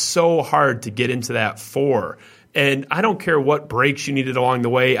 It's so hard to get into that 4. And I don't care what breaks you needed along the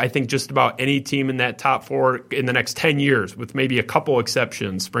way. I think just about any team in that top 4 in the next 10 years, with maybe a couple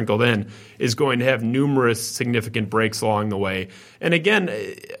exceptions sprinkled in, is going to have numerous significant breaks along the way. And again,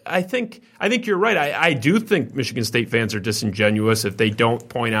 I think you're right. I do think Michigan State fans are disingenuous if they don't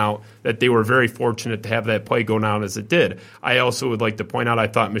point out that they were very fortunate to have that play go down as it did. I also would like to point out I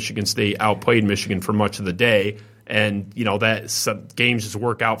thought Michigan State outplayed Michigan for much of the day. And, that some games just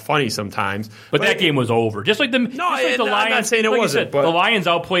work out funny sometimes. But that game was over. Just like the Lions. I'm not saying it wasn't. But the Lions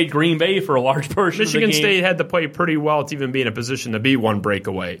outplayed Green Bay for a large portion of the game. Michigan State had to play pretty well to even be in a position to be one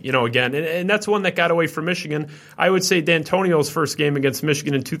breakaway. Again, and that's one that got away from Michigan. I would say D'Antonio's first game against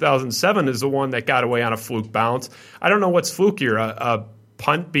Michigan in 2007 is the one that got away on a fluke bounce. I don't know what's flukier, a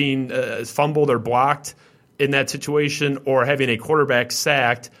punt being fumbled or blocked in that situation, or having a quarterback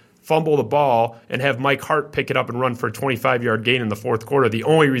sacked, fumble the ball, and have Mike Hart pick it up and run for a 25-yard gain in the fourth quarter. The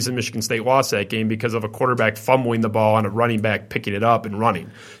only reason Michigan State lost that game because of a quarterback fumbling the ball and a running back picking it up and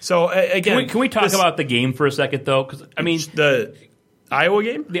running. So, again, can we talk about the game for a second, though? Because the Iowa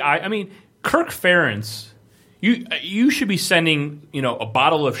game? Kirk Ferentz, you should be sending a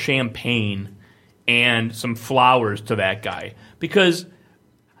bottle of champagne and some flowers to that guy, because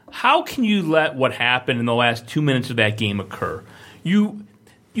how can you let what happened in the last 2 minutes of that game occur?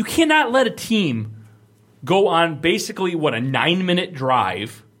 You cannot let a team go on basically, a 9-minute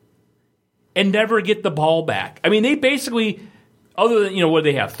drive and never get the ball back. I mean, they basically, other than, what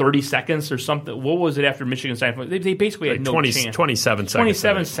did they have, 30 seconds or something? What was it after Michigan State? They basically had no chance. 27 seconds.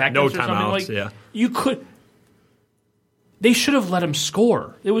 27 seconds no or something. timeouts, yeah. You could. they should have let him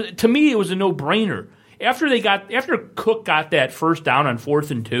score. To me, it was a no-brainer. After Cook got that first down on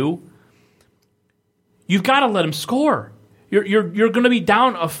 4th and 2, you've got to let him score. You're going to be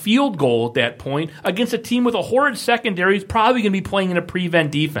down a field goal at that point against a team with a horrid secondary who's probably going to be playing in a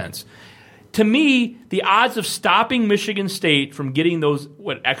prevent defense. To me, the odds of stopping Michigan State from getting those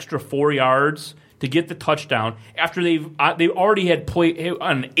extra 4 yards to get the touchdown after they've already had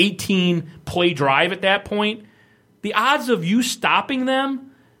an 18-play drive at that point, the odds of you stopping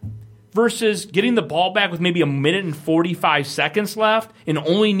them versus getting the ball back with maybe 1 minute and 45 seconds left and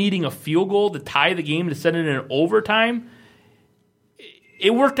only needing a field goal to tie the game to send it in overtime,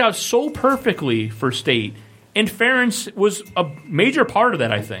 it worked out so perfectly for State. And Ferentz was a major part of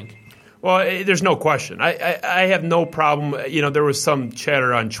that, I think. Well, there's no question. I have no problem. There was some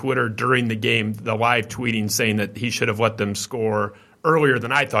chatter on Twitter during the game, the live tweeting saying that he should have let them score earlier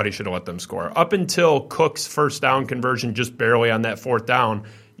than I thought he should have let them score. Up until Cook's first down conversion, just barely on that 4th down,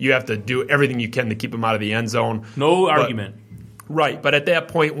 you have to do everything you can to keep him out of the end zone. No argument. Right, but at that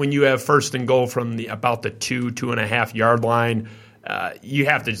point, when you have 1st and goal from about the 2.5 yard line, you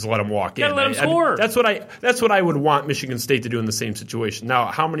have to just let him walk in. Let him score. That's what I would want Michigan State to do in the same situation. Now,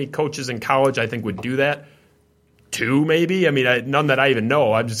 how many coaches in college I think would do that? 2, maybe. I mean, none that I even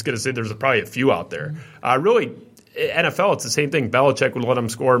know. I'm just going to say there's probably a few out there. Really, NFL, it's the same thing. Belichick would let them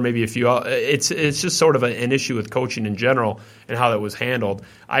score, maybe a few. It's just sort of an issue with coaching in general and how that was handled.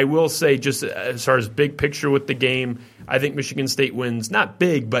 I will say, just as far as big picture with the game, I think Michigan State wins not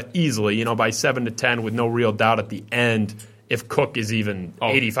big, but easily. By 7-10 with no real doubt at the end. If Cook is even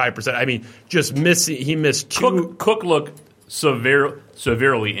 85%. I mean, just missing. He missed 2. Cook looked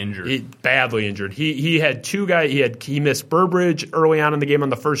severely injured. Badly injured. He had 2 guys. He missed Burbridge early on in the game on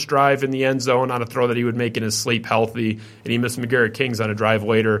the first drive in the end zone on a throw that he would make in his sleep healthy, and he missed McGarrett Kings on a drive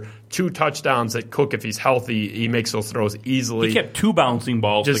later. 2 touchdowns that Cook, if he's healthy, he makes those throws easily. He kept 2 bouncing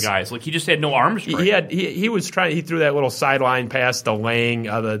balls to guys. Like, he just had no arm strength. He was trying. He threw that little sideline pass to Lang,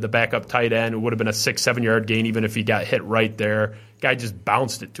 the backup tight end. It would have been a 6-7 yard gain even if he got hit right there. Guy just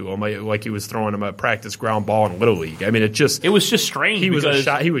bounced it to him like he was throwing him a practice ground ball in Little League. I mean, it was just strange. He was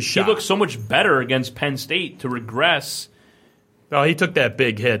shot. He looked so much better against Penn State to regress. Well, he took that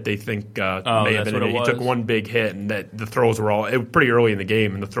big hit. They think may have been it. He took one big hit, and the throws were all pretty early in the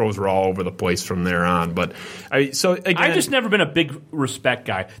game, and the throws were all over the place from there on. But I've just never been a big respect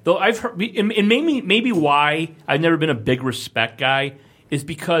guy. Though I've heard, and maybe why I've never been a big respect guy is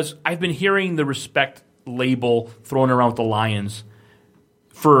because I've been hearing the respect label thrown around with the Lions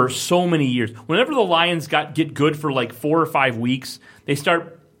for so many years. Whenever the Lions get good for like 4 or 5 weeks, they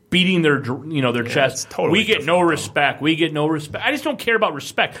start beating their chest. Totally we get no respect. We get no respect. I just don't care about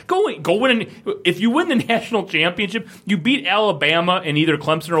respect. Go win. If you win the national championship, you beat Alabama and either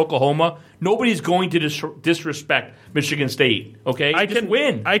Clemson or Oklahoma. Nobody's going to disrespect Michigan State. Okay, just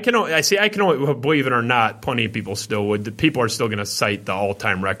win. I can only believe it or not. Plenty of people still would. People are still going to cite the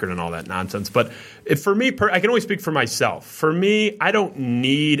all-time record and all that nonsense. But for me, I can only speak for myself. For me, I don't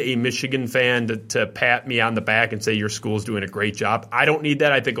need a Michigan fan to pat me on the back and say your school's doing a great job. I don't need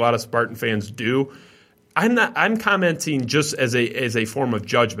that. I think a lot of Spartan fans do. I'm commenting just as a form of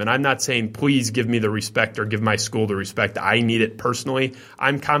judgment. I'm not saying please give me the respect or give my school the respect. I need it personally.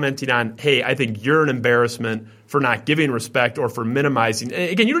 I'm commenting on, hey, I think you're an embarrassment for not giving respect or for minimizing.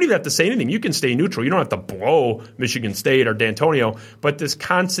 Again, you don't even have to say anything. You can stay neutral. You don't have to blow Michigan State or D'Antonio. But this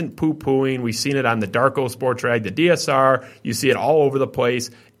constant poo-pooing, we've seen it on the Darko Sports Rag, the DSR. You see it all over the place.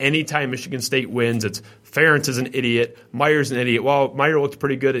 Anytime Michigan State wins, it's Ferentz is an idiot. Meyer's an idiot. Well, Meyer looked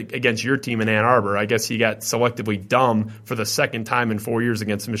pretty good against your team in Ann Arbor. I guess he got selectively dumb for the second time in 4 years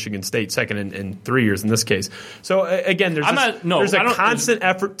against Michigan State, second in 3 years in this case. So, again, there's a constant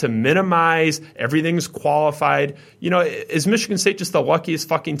effort to minimize. Everything's qualified. Is Michigan State just the luckiest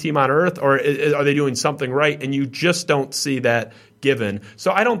fucking team on earth, or are they doing something right? And you just don't see that given.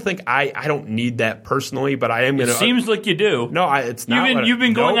 So I don't think I don't need that personally, but I am going to. It seems like you do. No, it's not. You've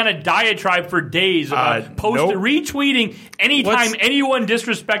been going on a diatribe for days about retweeting anytime anyone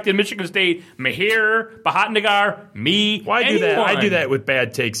disrespected Michigan State, Mahir, Bahatnagar, me. Well, I do that. I do that with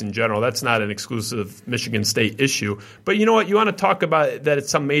bad takes in general. That's not an exclusive Michigan State issue. But you know what? You want to talk about that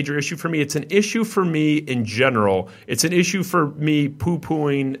it's some major issue for me? It's an issue for me in general. It's an issue for me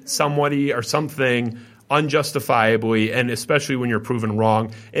poo-pooing somebody or something unjustifiably, and especially when you're proven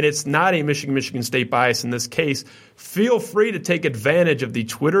wrong. And it's not a Michigan State bias in this case. Feel free to take advantage of the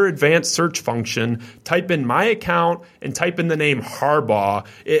Twitter advanced search function. Type in my account and type in the name Harbaugh.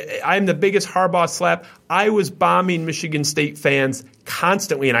 I'm the biggest Harbaugh slap. I was bombing Michigan State fans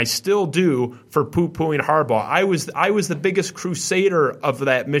constantly, and I still do, for poo-pooing Harbaugh. I was the biggest crusader of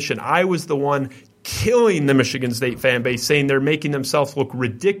that mission. I was the one killing the Michigan State fan base, saying they're making themselves look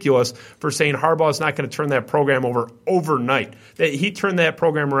ridiculous for saying Harbaugh is not going to turn that program over overnight. That he turned that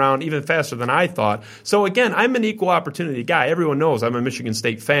program around even faster than I thought. So again, I'm an equal opportunity guy. Everyone knows I'm a Michigan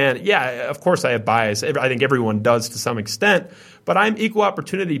State fan. Yeah, of course I have bias. I think everyone does to some extent. But I'm equal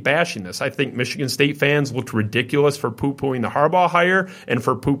opportunity bashing this. I think Michigan State fans looked ridiculous for poo-pooing the Harbaugh hire and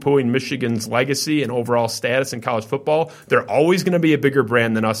for poo-pooing Michigan's legacy and overall status in college football. They're always going to be a bigger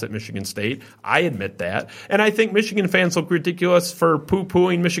brand than us at Michigan State. I admit that. And I think Michigan fans look ridiculous for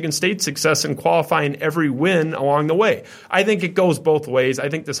poo-pooing Michigan State's success and qualifying every win along the way. I think it goes both ways. I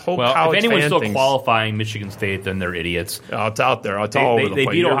think this whole college if anyone's fan still thing's, qualifying Michigan State, then they're idiots. Oh, it's out there. It's all over the They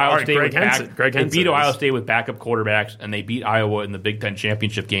place. beat Ohio Right, State Greg with Henson. Greg they Henson beat Ohio is. State with backup quarterbacks, and they beat Iowa in the Big Ten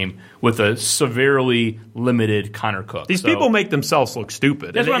championship game with a severely limited Connor Cook. These people make themselves look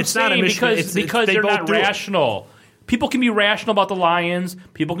stupid. That's what I'm It's not a saying, Michigan, because they they're both not do it. rational. People can be rational about the Lions.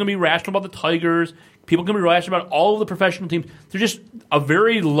 People can be rational about the Tigers. People can be rational about all of the professional teams. They're just a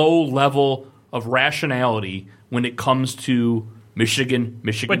very low level of rationality when it comes to Michigan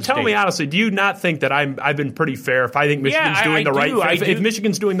But tell State. me honestly, do you not think that I've been pretty fair? If I think Michigan's doing the right thing, if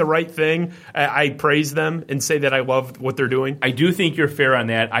Michigan's doing the right thing, I praise them and say that I love what they're doing. I do think you're fair on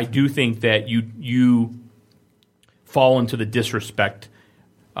that. I do think that you fall into the disrespect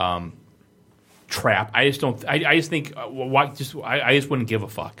trap. I just don't. I just think I just wouldn't give a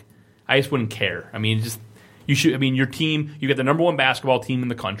fuck. I just wouldn't care. I mean, you should. I mean, your team. You got the number one basketball team in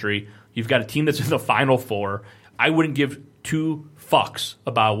the country. You've got a team that's in the Final Four. I wouldn't give two fucks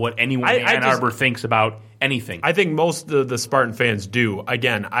about what anyone in Ann Arbor thinks about anything. I think most of the Spartan fans do.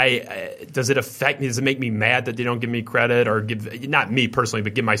 Again, does it affect me? Does it make me mad that they don't give me credit or give, not me personally,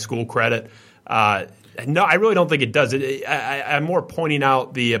 but give my school credit? No, I really don't think it does. I'm more pointing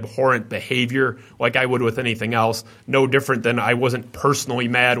out the abhorrent behavior like I would with anything else. No different than I wasn't personally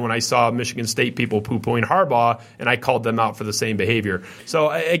mad when I saw Michigan State people poo-pooing Harbaugh, and I called them out for the same behavior. So,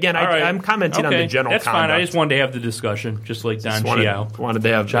 again, I'm commenting on the general That's conduct. fine. I just wanted to have the discussion, just like Don Chiao. Wanted to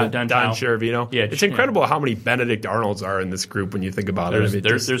have Don Chiao. Yeah, it's incredible how many Benedict Arnolds are in this group when you think about it. I mean,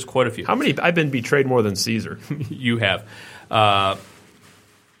 there's quite a few. How many? I've been betrayed more than Caesar. You have.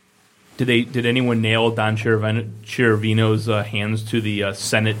 Did anyone nail Don Chiaravino's hands to the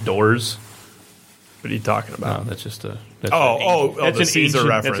Senate doors? What are you talking about? No, that's just a the Caesar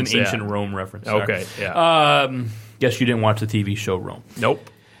reference. That's an ancient Rome reference. Okay, yeah. Guess you didn't watch the TV show Rome. Nope.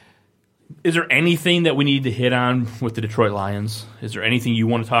 Is there anything that we need to hit on with the Detroit Lions? Is there anything you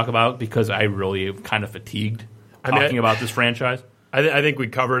want to talk about? Because I really am kind of fatigued talking about this franchise. I think we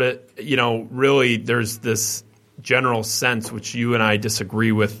covered it. You know, really, there's this general sense, which you and I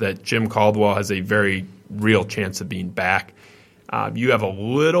disagree with, that Jim Caldwell has a very real chance of being back. You have a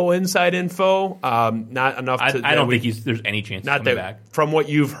little inside info, not enough. I don't think there's any chance he's coming back. From what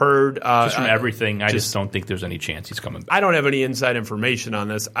you've heard, just from everything, I just don't think there's any chance he's coming back. I don't have any inside information on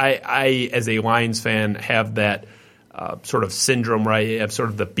this. I as a Lions fan, have that sort of syndrome, right? I have sort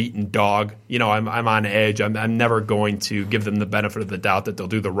of the beaten dog. You know, I'm on edge. I'm never going to give them the benefit of the doubt that they'll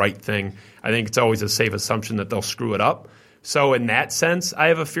do the right thing. I think it's always a safe assumption that they'll screw it up. So in that sense, I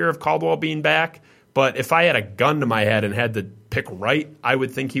have a fear of Caldwell being back. But if I had a gun to my head and had to pick right, I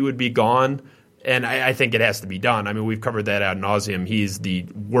would think he would be gone. And I think it has to be done. I mean, we've covered that ad nauseum. He's the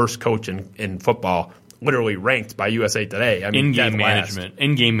worst coach in football, literally ranked by USA Today. I mean, in-game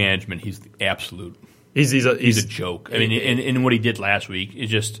management, he's the absolute. He's a joke. I mean, and what he did last week is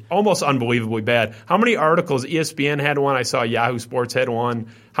just almost unbelievably bad. How many articles? ESPN had one. I saw Yahoo Sports had one.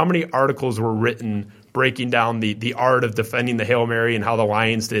 How many articles were written breaking down the art of defending the Hail Mary and how the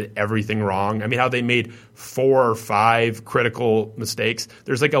Lions did everything wrong? I mean, how they made 4 or 5 critical mistakes.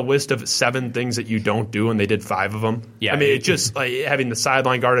 There's like a list of 7 things that you don't do, and they did 5 of them. Yeah, I mean, it's just like having the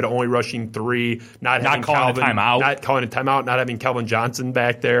sideline guarded, only rushing 3, not calling a timeout, not having Kelvin Johnson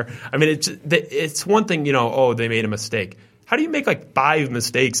back there. I mean, it's one thing, you know, oh, they made a mistake. How do you make like 5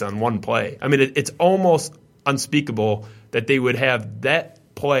 mistakes on one play? I mean, it's almost unspeakable that they would have that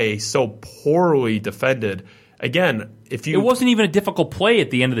play so poorly defended. Again, it wasn't even a difficult play at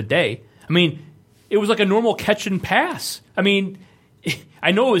the end of the day. I mean, it was like a normal catch and pass. I mean,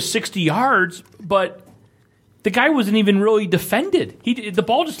 I know it was 60 yards, but the guy wasn't even really defended. The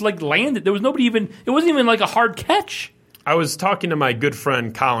ball just like landed. There was nobody even. It wasn't even like a hard catch. I was talking to my good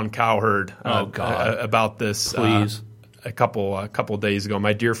friend Colin Cowherd about this. Please. A couple days ago,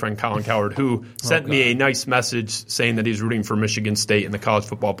 my dear friend Colin Cowherd, who sent me a nice message saying that he's rooting for Michigan State in the college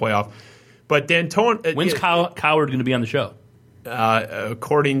football playoff. But D'Antoni, when's Cowherd going to be on the show?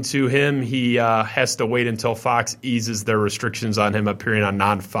 According to him, he has to wait until Fox eases their restrictions on him appearing on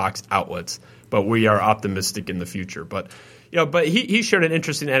non-Fox outlets. but we are optimistic in the future. But he shared an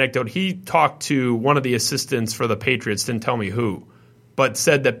interesting anecdote. He talked to one of the assistants for the Patriots, didn't tell me who, but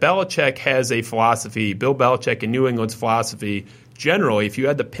said that Belichick has a philosophy, Bill Belichick and New England's philosophy, generally, if you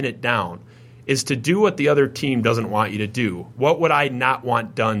had to pin it down, is to do what the other team doesn't want you to do. What would I not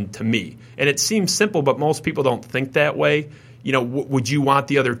want done to me? And it seems simple, but most people don't think that way. Would you want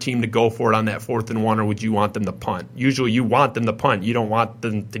the other team to go for it on that 4th and 1, or would you want them to punt? Usually you want them to punt. You don't want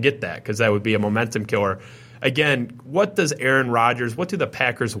them to get that because that would be a momentum killer. Again, what do the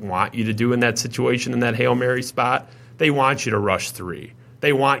Packers want you to do in that situation, in that Hail Mary spot? They want you to rush 3.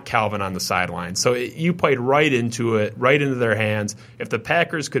 They want Calvin on the sideline. So you played right into it, right into their hands. If the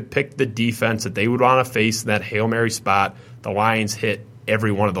Packers could pick the defense that they would want to face in that Hail Mary spot, the Lions hit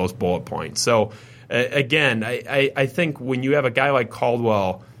every one of those bullet points. So, again, I think when you have a guy like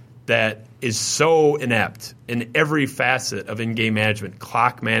Caldwell that is so inept in every facet of in-game management,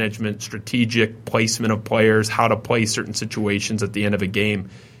 clock management, strategic placement of players, how to play certain situations at the end of a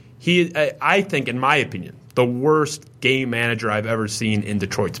game, I think, in my opinion, the worst game manager I've ever seen in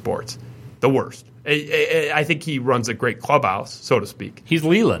Detroit sports. The worst. I think he runs a great clubhouse, so to speak. He's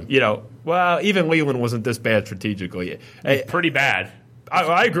Leland. Even Leland wasn't this bad strategically. Pretty bad.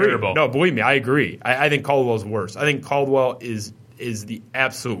 I agree. Terrible. No, believe me, I agree. I think Caldwell's worse. I think Caldwell is the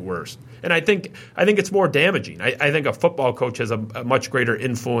absolute worst. And I think it's more damaging. I think a football coach has a much greater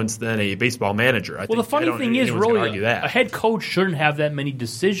influence than a baseball manager. The funny thing is, really, a head coach shouldn't have that many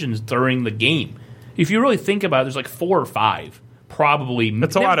decisions during the game. If you really think about it, there's like 4 or 5, probably.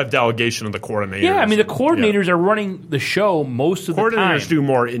 That's a lot of delegation of the coordinators. Yeah, the coordinators are running the show most of the time. Coordinators do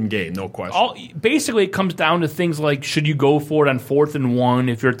more in-game, no question. Basically, it comes down to things like, should you go for it on 4th and 1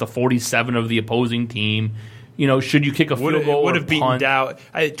 if you're at the 47 of the opposing team? Should you kick a field goal would or have beaten Dallas.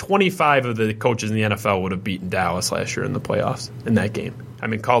 25 of the coaches in the NFL would have beaten Dallas last year in the playoffs in that game.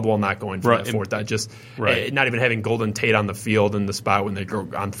 Caldwell not going for that 4th. Not even having Golden Tate on the field in the spot when they go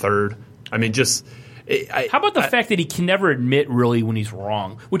on 3rd. How about the fact that he can never admit really when he's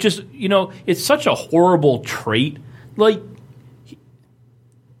wrong, which is, it's such a horrible trait. Like,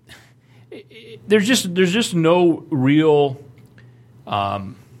 there's just no real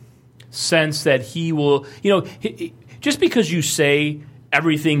sense that he will, just because you say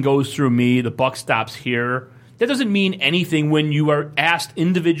everything goes through me, the buck stops here, that doesn't mean anything when you are asked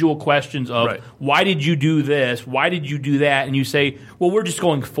individual questions of why did you do this, why did you do that, and you say, well, we're just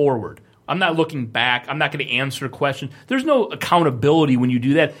going forward. I'm not looking back. I'm not going to answer questions. There's no accountability when you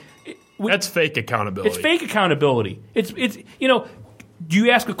do that. That's fake accountability. It's fake accountability. It's do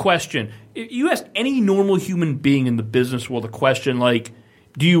you ask a question? You ask any normal human being in the business world a question like,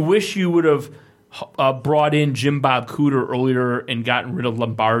 do you wish you would have brought in Jim Bob Cooter earlier and gotten rid of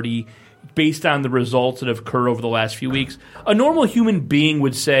Lombardi based on the results that have occurred over the last few weeks? A normal human being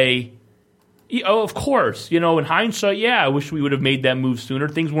would say, oh, of course. In hindsight, I wish we would have made that move sooner.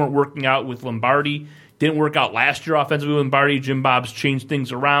 Things weren't working out with Lombardi. Didn't work out last year offensively with Lombardi. Jim Bob's changed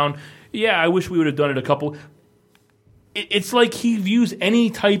things around. Yeah, I wish we would have done it a couple. It's like he views any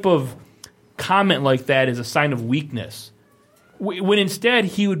type of comment like that as a sign of weakness, when instead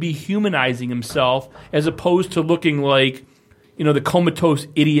he would be humanizing himself as opposed to looking like, the comatose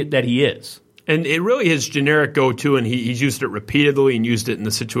idiot that he is. And it really is generic go-to, and he's used it repeatedly and used it in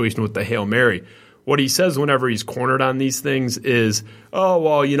the situation with the Hail Mary. What he says whenever he's cornered on these things is, oh,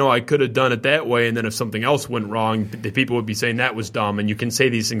 well, I could have done it that way, and then if something else went wrong, the people would be saying that was dumb, and you can say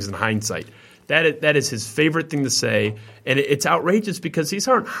these things in hindsight. That is his favorite thing to say, and it's outrageous because these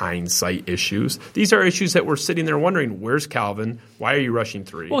aren't hindsight issues. These are issues that we're sitting there wondering, where's Calvin? Why are you rushing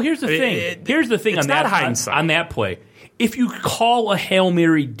 3? Well, here's the thing. Here's the thing on that play. If you call a Hail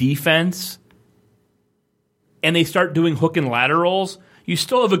Mary defense and they start doing hook and laterals, you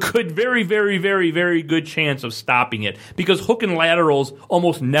still have a good, very, very, very, very good chance of stopping it because hook and laterals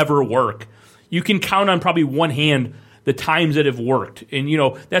almost never work. You can count on probably one hand the times that have worked. And,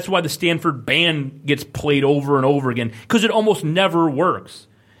 that's why the Stanford band gets played over and over again, because it almost never works.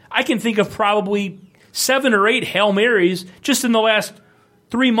 I can think of probably 7 or 8 Hail Marys just in the last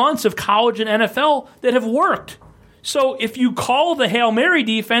 3 months of college and NFL that have worked. So if you call the Hail Mary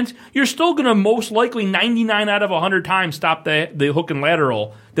defense, you're still going to most likely 99 out of 100 times stop the hook and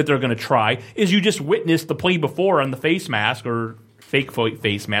lateral that they're going to try, is you just witnessed the play before on the face mask or fake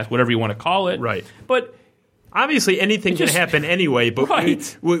face mask, whatever you want to call it. Right. But obviously, anything can happen anyway, but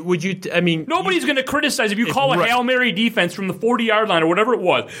would you nobody's going to criticize if you call a Hail Mary defense from the 40-yard line or whatever it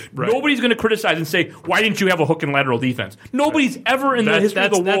was. Right. Nobody's going to criticize and say, why didn't you have a hook and lateral defense? Nobody's ever in the history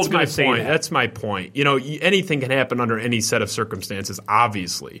of the world going to say that. That's my point. Anything can happen under any set of circumstances,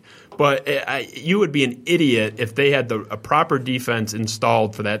 obviously. But you would be an idiot if they had a proper defense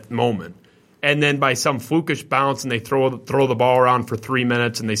installed for that moment. and then by some flukish bounce and they throw the ball around for 3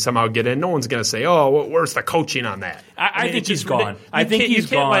 minutes and they somehow get in, no one's going to say, oh, where's the coaching on that? I think he's gone. You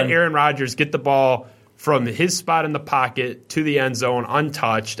can't let Aaron Rodgers get the ball from his spot in the pocket to the end zone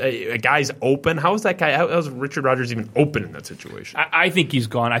untouched. A guy's open. How is that guy? How is Richard Rodgers even open in that situation? I think he's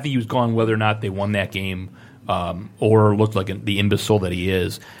gone. I think he was gone whether or not they won that game or looked like the imbecile that he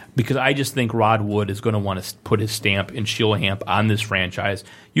is. Because I just think Rod Wood is going to want to put his stamp and Sheila Hamp on this franchise.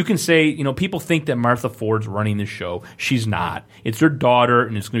 You can say, people think that Martha Ford's running the show. She's not. It's her daughter,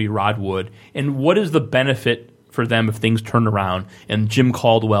 and it's going to be Rod Wood. And what is the benefit for them if things turn around and Jim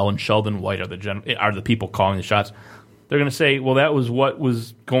Caldwell and Sheldon White are the people calling the shots? They're going to say, well, that was what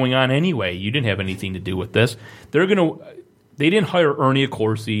was going on anyway. You didn't have anything to do with this. They didn't hire Ernie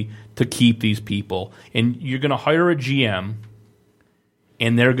Accorsi to keep these people. And you're going to hire a GM,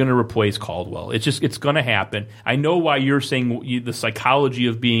 and they're going to replace Caldwell. It's going to happen. I know why you're saying the psychology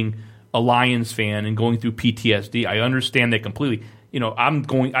of being a Lions fan and going through PTSD. I understand that completely.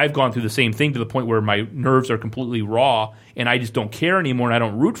 I've gone through the same thing to the point where my nerves are completely raw and I just don't care anymore and I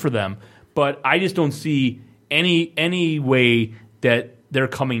don't root for them. But I just don't see any way that they're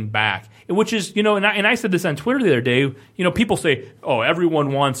coming back. Which is, and I said this on Twitter the other day, people say, oh,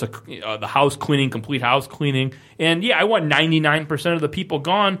 everyone wants the house cleaning, complete house cleaning. And yeah, I want 99% of the people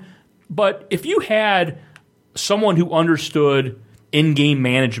gone. But if you had someone who understood in-game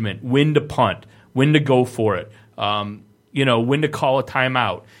management, when to punt, when to go for it, when to call a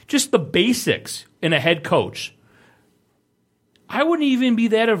timeout, just the basics in a head coach, I wouldn't even be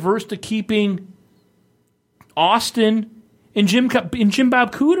that averse to keeping Austin and Jim Bob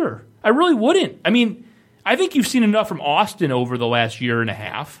Cooter. I really wouldn't. I mean, I think you've seen enough from Austin over the last year and a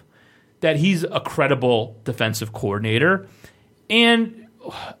half that he's a credible defensive coordinator. And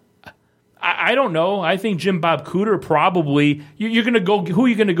I don't know. I think Jim Bob Cooter probably, you're going to go, who are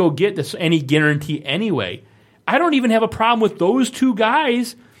you going to go get this any guarantee anyway? I don't even have a problem with those two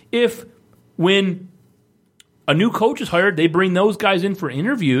guys if when a new coach is hired, they bring those guys in for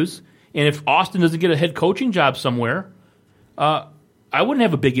interviews. And if Austin doesn't get a head coaching job somewhere, I wouldn't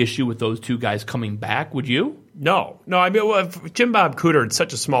have a big issue with those two guys coming back, would you? No. I mean, if Jim Bob Cooter, it's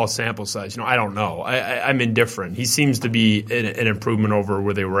such a small sample size. I don't know. I'm indifferent. He seems to be an improvement over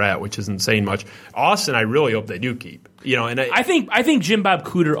where they were at, which isn't saying much. Austin, I really hope they do keep. And I think Jim Bob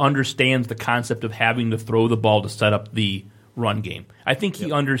Cooter understands the concept of having to throw the ball to set up the run game. I think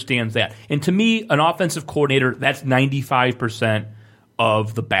he understands that. And to me, an offensive coordinator, that's 95%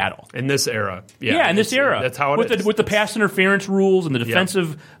 of the battle in this era. In this era, that's how it is. With the pass interference rules and the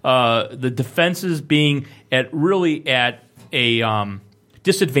defensive, the defenses being at a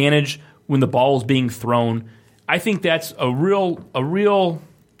disadvantage when the ball is being thrown. I think that's a real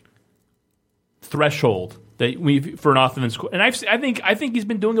threshold that for an offense. And I think he's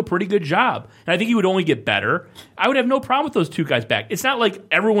been doing a pretty good job. And I think he would only get better. I would have no problem with those two guys back. It's not like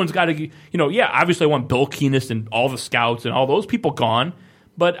everyone's got to, obviously I want Bill Keenest and all the scouts and all those people gone.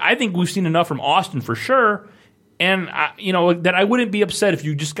 But I think we've seen enough from Austin for sure. And, that I wouldn't be upset if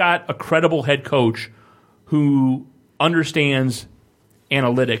you just got a credible head coach who understands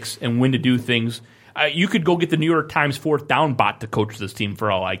analytics and when to do things. You could go get the New York Times fourth down bot to coach this team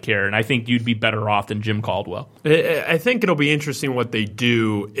for all I care, and I think you'd be better off than Jim Caldwell. I think it'll be interesting what they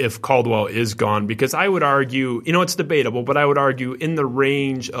do if Caldwell is gone, because I would argue, it's debatable, but I would argue in the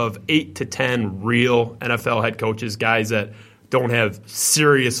range of 8 to 10 real NFL head coaches, guys that don't have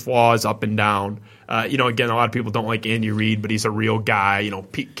serious flaws up and down. Again, a lot of people don't like Andy Reid, but he's a real guy.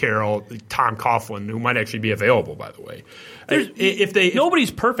 Pete Carroll, Tom Coughlin, who might actually be available, by the way.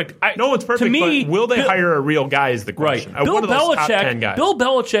 Nobody's perfect. No one's perfect. To me, but will they hire a real guy? Is the question. Right. One of those top 10 guys. Bill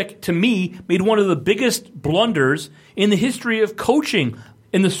Belichick, to me, made one of the biggest blunders in the history of coaching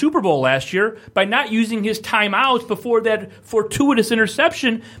in the Super Bowl last year by not using his timeouts before that fortuitous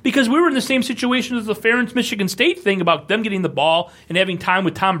interception, because we were in the same situation as the Ferentz-Michigan State thing about them getting the ball and having time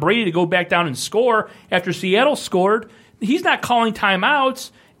with Tom Brady to go back down and score after Seattle scored. He's not calling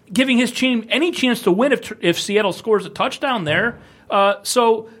timeouts, giving his team any chance to win if Seattle scores a touchdown there.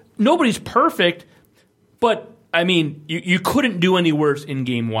 So nobody's perfect, but, I mean, you couldn't do any worse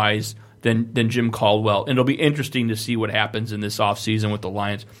in-game-wise than Jim Caldwell. And it'll be interesting to see what happens in this offseason with the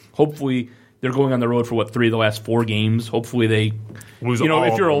Lions. Hopefully they're going on the road for, 3 of the last 4 games. Hopefully they lose all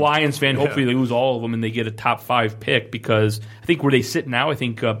if you're a Lions fan, hopefully they lose all of them and they get a top 5 pick, because I think where they sit now, I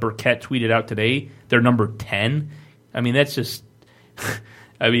think Burkett tweeted out today, they're number 10. I mean, that's just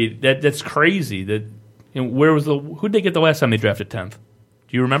that's crazy. Who'd they get the last time they drafted 10th?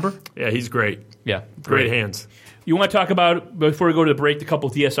 Do you remember? Yeah, he's great. Yeah. Great hands. You want to talk about, before we go to the break, a couple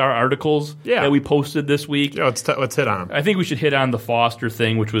of DSR articles that we posted this week? Yeah, let's hit on them. I think we should hit on the Foster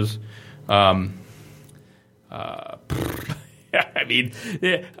thing, which was I mean,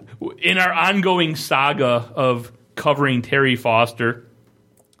 in our ongoing saga of covering Terry Foster,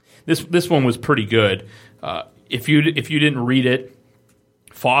 this one was pretty good. If you didn't read it,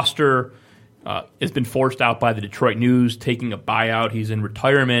 Foster has been forced out by the Detroit News, taking a buyout. He's in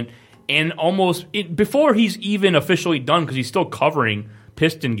retirement, and before he's even officially done, because he's still covering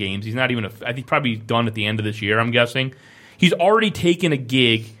Piston games. He's not even. I think probably done at the end of this year. I'm guessing he's already taken a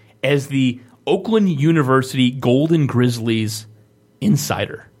gig as the Oakland University Golden Grizzlies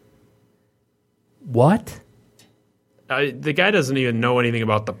insider. What? The guy doesn't even know anything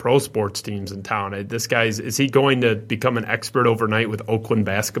about the pro sports teams in town. This guy's, is he going to become an expert overnight with Oakland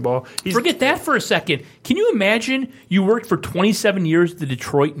basketball? Forget that for a second. Can you imagine you worked for 27 years at the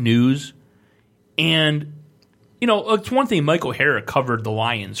Detroit News, and it's one thing. Mike O'Hara covered the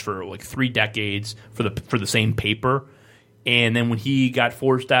Lions for like 3 decades for the same paper, and then when he got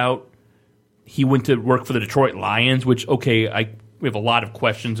forced out, he went to work for the Detroit Lions, which, we have a lot of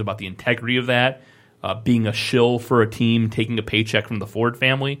questions about the integrity of that, being a shill for a team, taking a paycheck from the Ford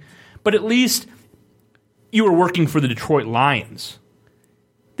family. But at least you were working for the Detroit Lions.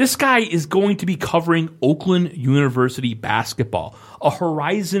 This guy is going to be covering Oakland University basketball, a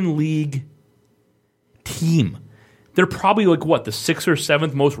Horizon League team. They're probably the 6th or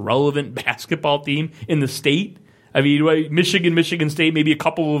 7th most relevant basketball team in the state. I mean, Michigan State, maybe a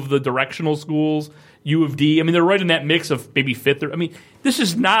couple of the directional schools, U of D. I mean, they're right in that mix of maybe 5th. I mean, this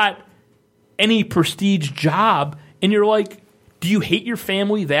is not any prestige job. And you're like, do you hate your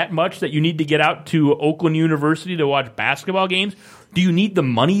family that much that you need to get out to Oakland University to watch basketball games? Do you need the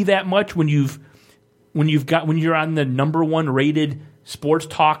money that much when you're on the number 1 rated sports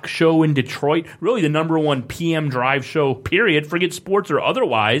talk show in Detroit, really the number 1 PM drive show, period, forget sports or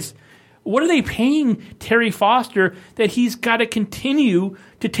otherwise? What are they paying Terry Foster that he's got to continue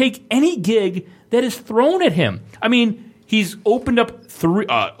to take any gig that is thrown at him? I mean, he's opened up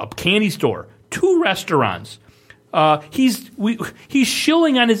a candy store, 2 restaurants. He's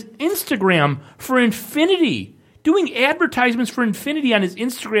shilling on his Instagram for Infinity, doing advertisements for Infinity on his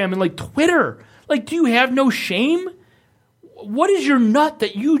Instagram and Twitter. Do you have no shame? What is your nut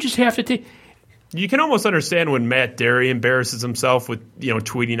that you just have to take? You can almost understand when Matt Derry embarrasses himself with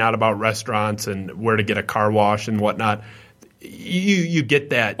tweeting out about restaurants and where to get a car wash and whatnot. You get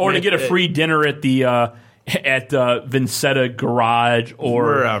that, or to get a free dinner at the Vincetta Garage or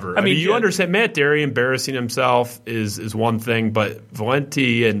wherever. I mean, you understand Matt Derry embarrassing himself is one thing, but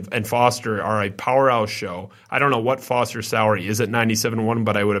Valenti and Foster are a powerhouse show. I don't know what Foster's salary is at 97.1,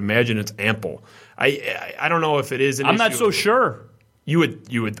 but I would imagine it's ample. I don't know if it is. I'm not so sure. You would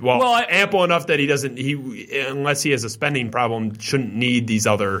ample enough that unless he has a spending problem, shouldn't need these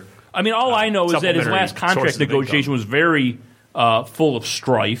other. I mean, all I know is that his last contract negotiation was very full of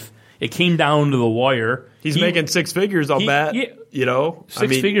strife. It came down to the wire. He's making 6 figures, I'll bet. Yeah,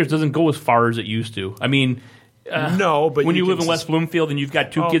 6 figures doesn't go as far as it used to. I mean, no, but when you live in West Bloomfield and you've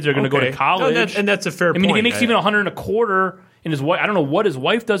got 2 kids that are going to go to college, and that's a fair point. I mean, he makes even $125. And his wife, I don't know what his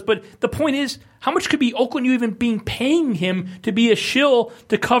wife does, but the point is, how much could be Oakland U even being paying him to be a shill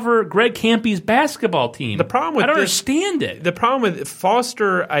to cover Greg Campy's basketball team? The problem with I don't understand it. The problem with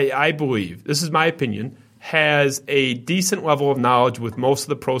Foster, I believe, this is my opinion, has a decent level of knowledge with most of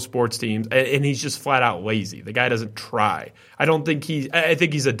the pro sports teams, and he's just flat out lazy. The guy doesn't try. I think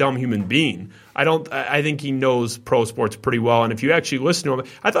he's a dumb human being. I think he knows pro sports pretty well, and if you actually listen to him,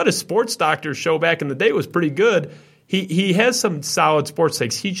 I thought his sports doctor show back in the day was pretty good. He has some solid sports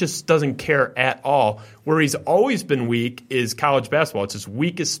takes. He just doesn't care at all. Where he's always been weak is college basketball. It's his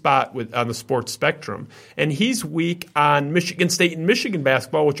weakest spot on the sports spectrum. And he's weak on Michigan State and Michigan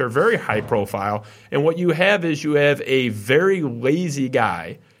basketball, which are very high profile. And what you have is a very lazy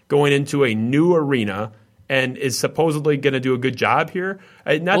guy going into a new arena and is supposedly going to do a good job here.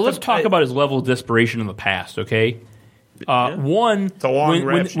 Let's talk about his level of desperation in the past, okay? When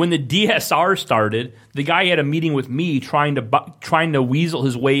the DSR started, the guy had a meeting with me trying to weasel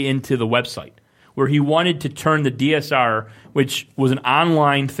his way into the website, where he wanted to turn the DSR, which was an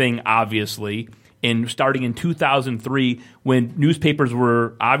online thing, obviously, starting in 2003, when newspapers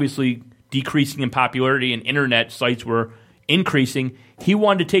were obviously decreasing in popularity and internet sites were increasing. He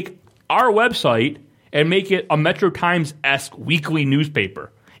wanted to take our website and make it a Metro Times-esque weekly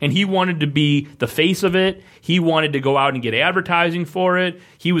newspaper. And he wanted to be the face of it. He wanted to go out and get advertising for it.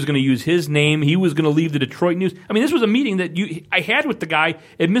 He was going to use his name. He was going to leave the Detroit News. I mean, this was a meeting that I had with the guy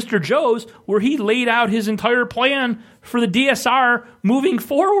at Mr. Joe's where he laid out his entire plan for the DSR moving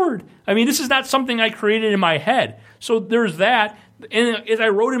forward. I mean, this is not something I created in my head. So there's that. And as I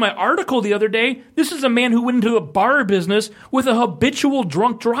wrote in my article the other day, this is a man who went into the bar business with a habitual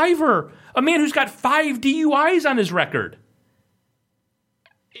drunk driver, a man who's got 5 DUIs on his record.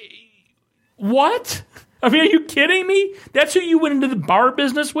 What? I mean, are you kidding me? That's who you went into the bar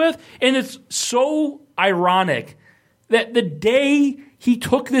business with? And it's so ironic that the day he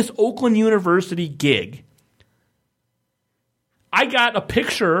took this Oakland University gig, I got a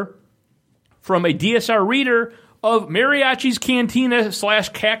picture from a DSR reader of Mariachi's Cantina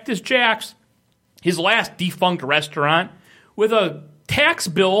 / Cactus Jack's, his last defunct restaurant, with a tax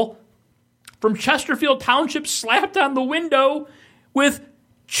bill from Chesterfield Township slapped on the window with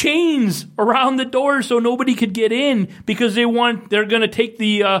chains around the door so nobody could get in because they're going to take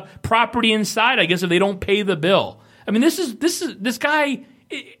the property inside, I guess, if they don't pay the bill. I mean, this guy.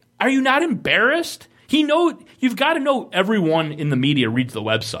 Are you not embarrassed? You've got to know everyone in the media reads the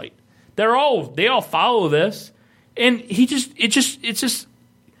website. They all follow this, and it's just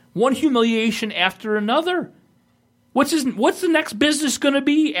one humiliation after another. What's the next business going to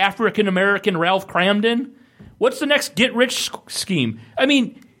be? African American Ralph Cramden? What's the next get rich scheme? I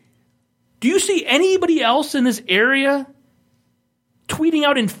mean, do you see anybody else in this area tweeting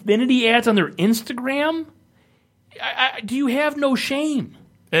out infinity ads on their Instagram? Do you have no shame?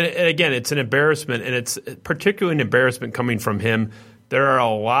 And again, it's an embarrassment, and it's particularly an embarrassment coming from him. There are a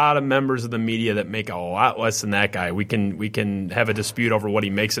lot of members of the media that make a lot less than that guy. We can have a dispute over what he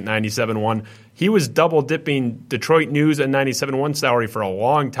makes at 97.1. He was double dipping Detroit News and 97.1 salary for a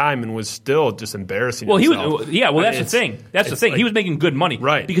long time and was still just embarrassing himself. That's the thing. That's the thing. He was making good money,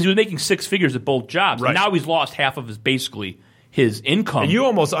 right? Because he was making 6 figures at both jobs. Right. And now he's lost half of his income. And you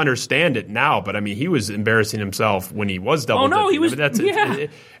almost understand it now, but I mean, he was embarrassing himself when he was double dipping. Oh no, he was.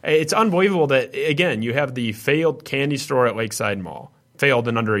 It's unbelievable that, again, you have the failed candy store at Lakeside Mall. Failed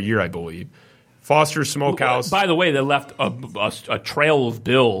in under a year, I believe. Foster's Smokehouse. By the way, they left a trail of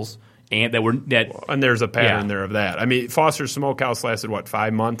bills, and and there's a pattern there of that. I mean, Foster's Smokehouse lasted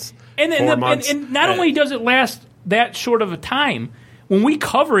 5 months, 4 months, and not only does it last that short of a time, when we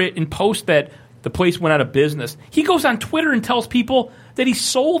cover it and post that the place went out of business, he goes on Twitter and tells people that he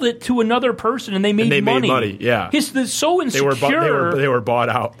sold it to another person and they made money. Yeah, so insecure. They were bought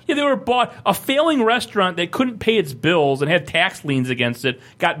out. Yeah, they were bought. A failing restaurant that couldn't pay its bills and had tax liens against it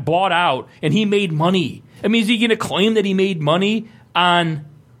got bought out, and he made money. I mean, is he going to claim that he made money on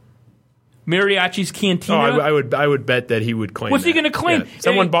Mariachi's Cantina? I would bet that he would claim. What's he going to claim? Yeah.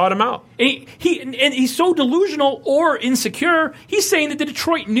 Someone bought him out. And he's so delusional or insecure. He's saying that the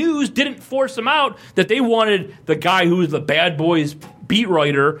Detroit News didn't force him out. That they wanted the guy who was the Bad Boys beat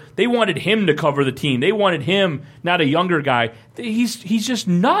writer. They wanted him to cover the team. They wanted him, not a younger guy. He's just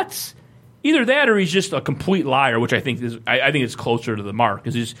nuts. Either that or he's just a complete liar, which I think is closer to the mark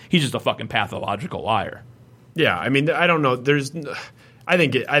because he's just a fucking pathological liar. Yeah, I mean, I don't know. I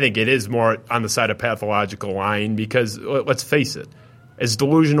think it is more on the side of pathological lying because let's face it, as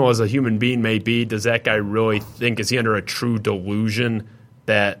delusional as a human being may be, does that guy really think, is he under a true delusion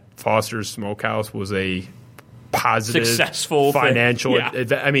that Foster's Smokehouse was a positive, successful financial?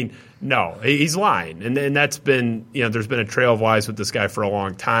 Yeah. I mean, no, he's lying, and that's been, there's been a trail of lies with this guy for a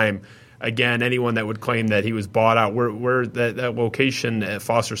long time. Again, anyone that would claim that he was bought out, where that location at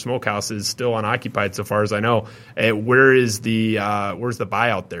Foster Smokehouse is still unoccupied, so far as I know. Where's the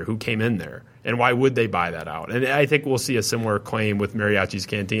buyout there? Who came in there, and why would they buy that out? And I think we'll see a similar claim with Mariachi's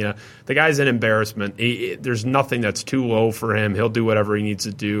Cantina. The guy's an embarrassment. There's nothing that's too low for him. He'll do whatever he needs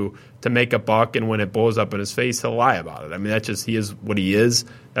to do to make a buck, and when it blows up in his face, he'll lie about it. I mean, he is what he is.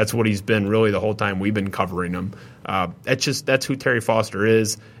 That's what he's been really the whole time we've been covering him. That's who Terry Foster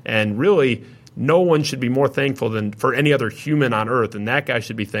is, and really no one should be more thankful than for any other human on earth, and that guy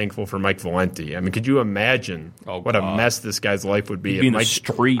should be thankful for Mike Valenti. I mean, could you imagine what a mess this guy's life would be? In the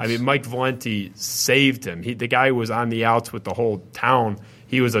streets. I mean, Mike Valenti saved him. The guy was on the outs with the whole town.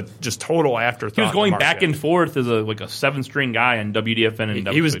 He was a just total afterthought. He was going back and forth as a 7-string guy on WDFN. And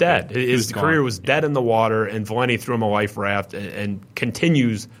he was dead. His career was dead in the water, and Valenti threw him a life raft and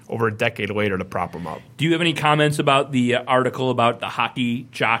continues over a decade later to prop him up. Do you have any comments about the article about the hockey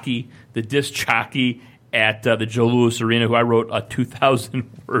jockey, the disc jockey at the Joe Louis Arena, who I wrote a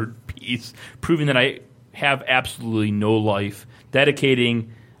 2,000-word piece proving that I have absolutely no life,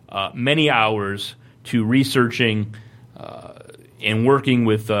 dedicating many hours to researching and working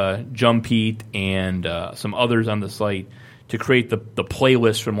with Jump Pete and some others on the site to create the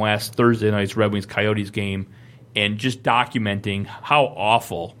playlist from last Thursday night's Red Wings Coyotes game, and just documenting how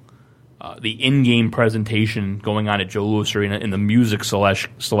awful the in-game presentation going on at Joe Louis Arena in the music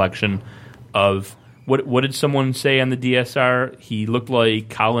selection of what did someone say on the DSR? He looked like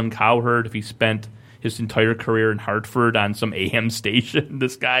Colin Cowherd if he spent his entire career in Hartford on some AM station.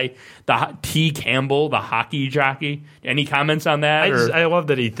 This guy, T. Campbell, the hockey jockey. Any comments on that? I love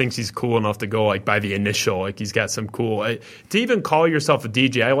that he thinks he's cool enough to go by the initial. He's got some cool. To even call yourself a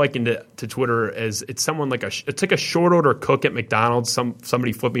DJ, I liken it to Twitter as it's someone it's like a short order cook at McDonald's.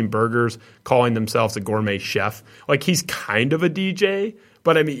 Somebody flipping burgers, calling themselves a gourmet chef. He's kind of a DJ,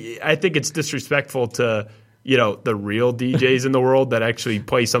 but I mean, I think it's disrespectful to the real DJs in the world that actually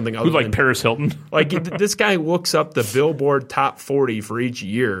play something other than Paris Hilton. This guy looks up the Billboard Top 40 for each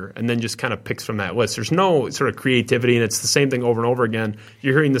year and then just kind of picks from that list. There's no sort of creativity, and it's the same thing over and over again.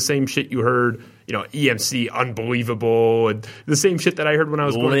 You're hearing the same shit you heard, EMC, Unbelievable, and the same shit that I heard when I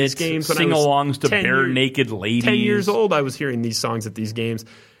was going to these games. Sing-alongs to Bare Naked Ladies. 10 years old, I was hearing these songs at these games.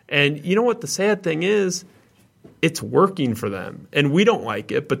 And you know what the sad thing is? It's working for them, and we don't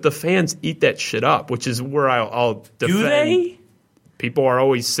like it, but the fans eat that shit up, which is where I'll defend. Do they? People are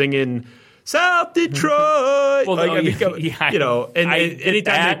always singing South Detroit. Well,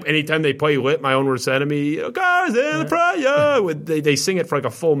 anytime they play Lit, My Own Worst Enemy, Cars in the Praia, they sing it for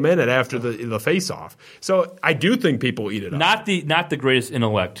a full minute after the face-off. So I do think people eat it up. Not the greatest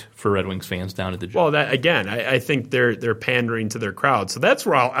intellect for Red Wings fans down at the gym. Well, I think they're pandering to their crowd. So that's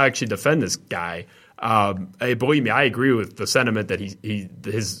where I'll actually defend this guy. Believe me, I agree with the sentiment that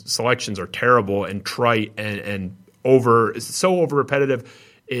his selections are terrible and trite and so over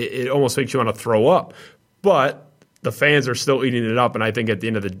repetitive, it almost makes you want to throw up. But the fans are still eating it up, and I think at the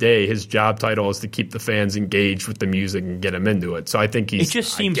end of the day, his job title is to keep the fans engaged with the music and get them into it. So I think he's. It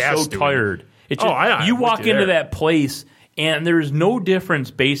just seems so tired. You walk into that place. And there's no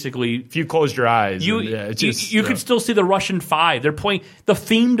difference, basically. If you close your eyes, you can still see the Russian Five. They're playing the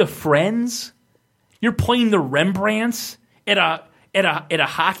theme to Friends. You're playing the Rembrandts at a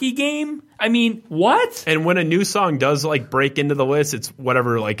hockey game? I mean, what? And when a new song does break into the list, it's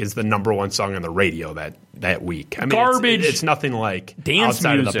whatever is the number one song on the radio that week. I mean, garbage. It's nothing like dance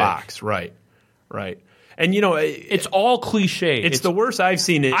outside music. Of the box, right? And it's all cliche. It's the worst I've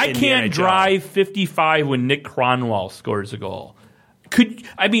seen it. I can't drive 55 when Nick Cronwall scores a goal.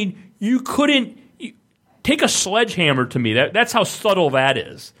 You couldn't take a sledgehammer to me. That's how subtle that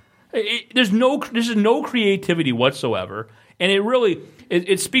is. There's no creativity whatsoever, and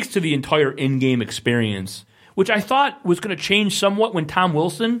it speaks to the entire in-game experience, which I thought was going to change somewhat when Tom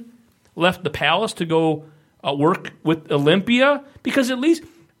Wilson left the Palace to go work with Olympia, because at least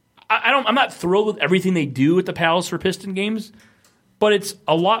I'm not thrilled with everything they do at the Palace for Piston games, but it's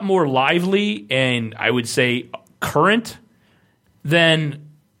a lot more lively and I would say current than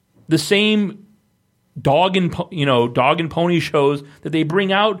the same dog and pony shows that they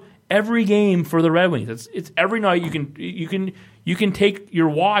bring out every game for the Red Wings. It's every night you can take your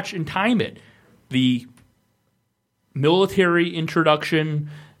watch and time it. The military introduction,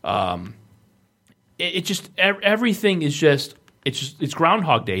 everything is it's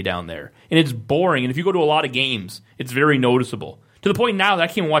Groundhog Day down there, and it's boring. And if you go to a lot of games, it's very noticeable to the point now that I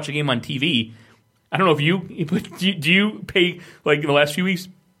can't watch a game on TV. I don't know if do you pay in the last few weeks?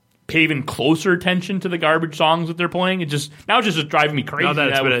 Pay even closer attention to the garbage songs that they're playing. It's just driving me crazy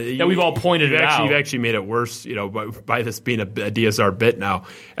that we've all pointed it out. You've actually made it worse, by this being a DSR bit now.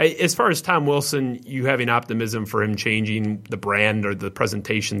 As far as Tom Wilson, you having optimism for him changing the brand or the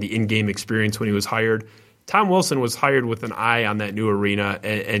presentation, the in-game experience when he was hired. Tom Wilson was hired with an eye on that new arena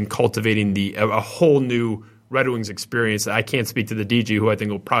and cultivating a whole new Red Wings experience. I can't speak to the DG, who I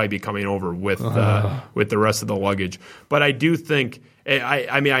think will probably be coming over with the rest of the luggage. But I do think.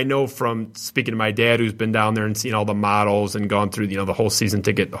 I know from speaking to my dad, who's been down there and seen all the models and gone through the whole season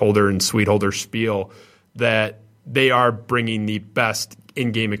ticket holder and suite holder spiel, that they are bringing the best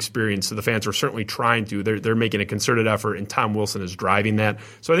in-game experience. So the fans are certainly trying to. They're making a concerted effort, and Tom Wilson is driving that.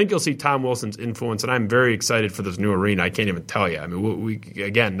 So I think you'll see Tom Wilson's influence, and I'm very excited for this new arena. I can't even tell you. I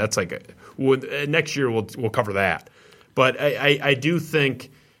mean, that's next year we'll cover that. But I do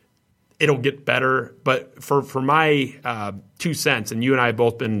think it'll get better. But for my 2 cents, and you and I have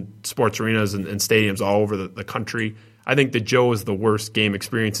both been sports arenas and stadiums all over the country, I think the Joe is the worst game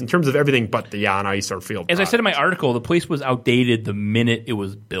experience in terms of everything but the on-ice or field product. As I said in my article, the place was outdated the minute it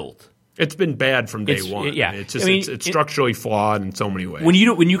was built. It's been bad from day one. Yeah. It's structurally flawed in so many ways. When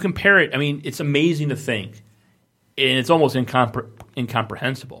you compare it, it's amazing to think, and it's almost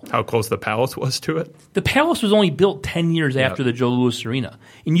incomprehensible. How close the Palace was to it? The Palace was only built 10 years after the Joe Louis Arena.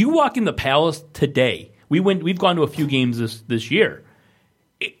 And you walk in the Palace today. We've gone to a few games this year.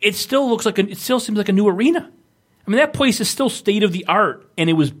 It still seems like a new arena. I mean, that place is still state of the art, and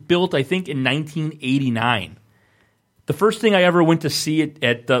it was built, I think, in 1989. The first thing I ever went to see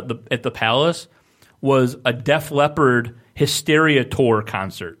at the Palace was a Def Leppard Hysteria Tour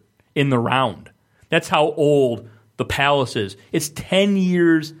concert in the Round. That's how old the Palace is. It's 10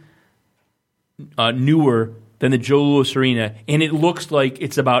 years newer than the Joe Louis Arena, and it looks like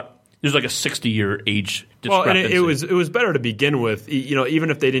it's about there's like a 60-year age discrepancy. Well, and it was better to begin with,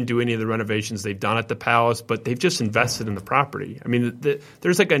 even if they didn't do any of the renovations they've done at the Palace, but they've just invested in the property. I mean,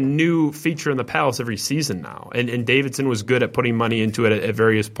 there's like a new feature in the Palace every season now, and Davidson was good at putting money into it at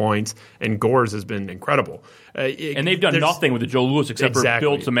various points, and Gores has been incredible. And they've done nothing with the Joe Louis except for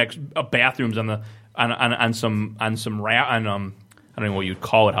build some bathrooms on some I don't know what you'd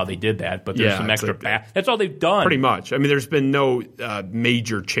call it, how they did that, but there's some extra that's all they've done. Pretty much. I mean, there's been no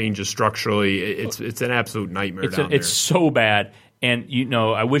major changes structurally. It's an absolute nightmare down there. It's so bad. And,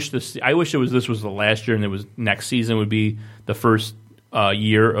 I wish this was the last year and it was next season would be the first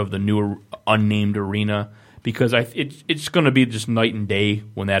year of the new unnamed arena, because it's going to be just night and day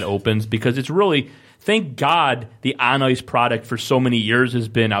when that opens, because it's really, thank God the on-ice product for so many years has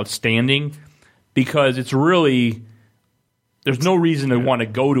been outstanding, because it's really... There's no reason to want to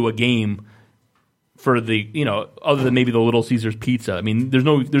go to a game for the, other than maybe the Little Caesars pizza. I mean, there's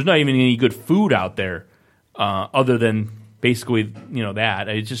not even any good food out there other than basically, that.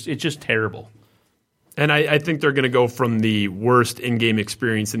 It's just terrible. And I think they're going to go from the worst in-game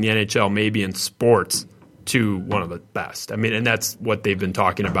experience in the NHL, maybe in sports, to one of the best. I mean, and that's what they've been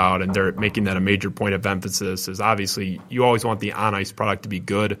talking about, and they're making that a major point of emphasis. Is obviously you always want the on-ice product to be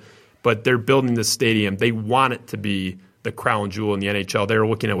good, but they're building this stadium. They want it to be the crown jewel in the NHL. They're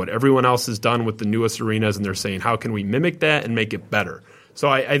looking at what everyone else has done with the newest arenas, and they're saying, how can we mimic that and make it better? So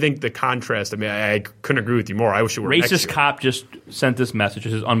I think the contrast, I couldn't agree with you more. I wish it were Racist next year. Cop just sent this message.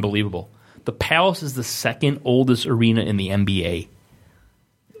 This is unbelievable. The Palace is the second oldest arena in the NBA.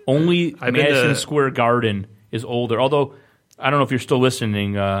 Only Madison Square Garden is older. Although, I don't know if you're still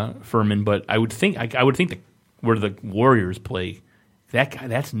listening, Furman, but I would think that where the Warriors play,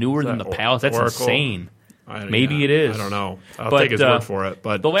 that's newer than the Palace. That's Oracle? Insane. Maybe it is. I don't know. I'll take his word for it.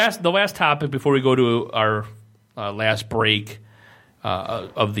 But the last topic before we go to our last break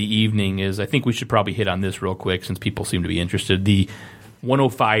of the evening is, I think we should probably hit on this real quick since people seem to be interested. The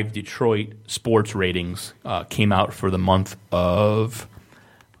 105 Detroit sports ratings came out for the month of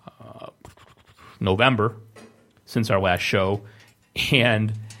November since our last show,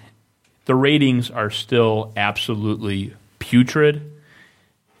 and the ratings are still absolutely putrid.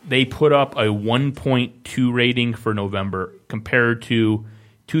 They put up a 1.2 rating for November compared to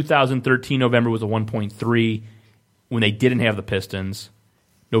 2013 November was a 1.3 when they didn't have the Pistons.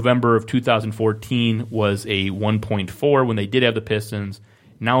 November of 2014 was a 1.4 when they did have the Pistons.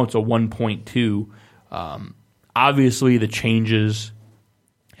 Now it's a 1.2. Obviously, the changes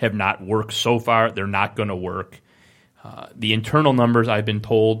have not worked so far. They're not going to work. The internal numbers, I've been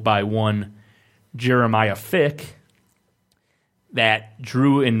told by one Jeremiah Fick, that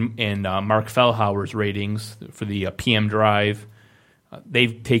Drew and Mark Fellhauer's ratings for the PM Drive,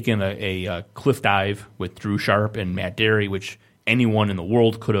 they've taken a cliff dive with Drew Sharp and Matt Derry, which anyone in the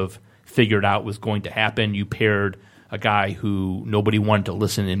world could have figured out was going to happen. You paired a guy who nobody wanted to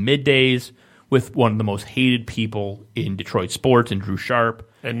listen in middays with one of the most hated people in Detroit sports, in Drew Sharp.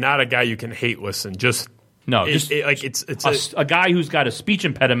 And not a guy you can hate listen. It's a guy who's got a speech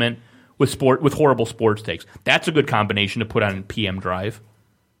impediment with horrible sports takes. That's a good combination to put on PM Drive.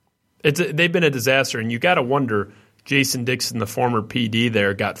 They've been a disaster, and you got to wonder. Jason Dixon, the former PD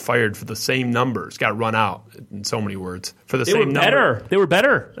there, got fired for the same numbers. Got run out, in so many words, for the same number. They were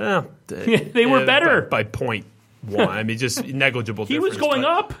better. They were better by 0.1. I mean, just negligible. He was going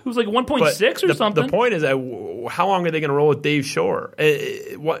up. It was like 1.6 or something. The point is that how long are they going to roll with Dave Shore?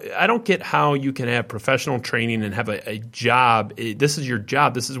 I don't get how you can have professional training and have a job. This is your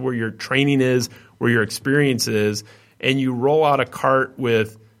job. This is where your training is, where your experience is, and you roll out a cart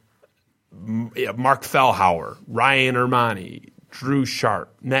with Mark Fellhauer, Ryan Ermani, Drew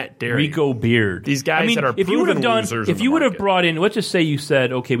Sharp, Matt Derry, Rico Beard. These guys that are proven losers. If you would have brought in, let's just say you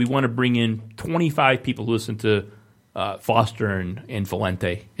said, okay, we want to bring in 25 people who listen to Foster and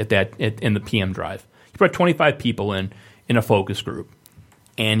Valente in the PM Drive. You brought 25 people in a focus group,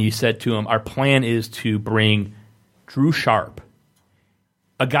 and you said to them, our plan is to bring Drew Sharp,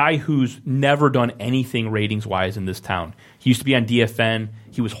 a guy who's never done anything ratings-wise in this town. He used to be on DFN.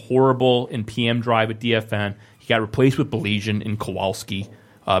 He was horrible in PM Drive at DFN. He got replaced with Belizean and Kowalski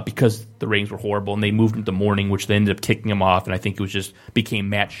because the ratings were horrible, and they moved him to morning, which they ended up kicking him off, and I think it became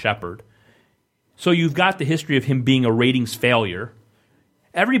Matt Shepard. So you've got the history of him being a ratings failure.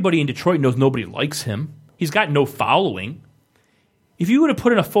 Everybody in Detroit knows nobody likes him. He's got no following. If you would have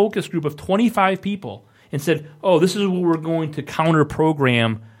put in a focus group of 25 people and said, oh, this is where we're going to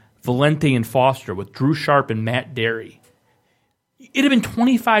counter-program Valente and Foster with Drew Sharp and Matt Derry, it'd have been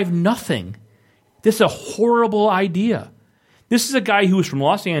 25-0. This is a horrible idea. This is a guy who is from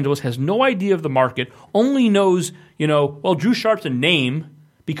Los Angeles, has no idea of the market, only knows, Drew Sharp's a name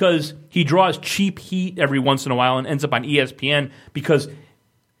because he draws cheap heat every once in a while and ends up on ESPN because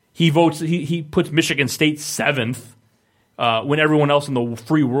he puts Michigan State 7th when everyone else in the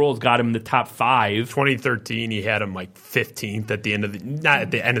free world got him in the top 5. 2013, he had him like 15th at the end of not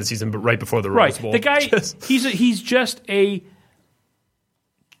at the end of the season, but right before the Rose Bowl. The guy, he's just a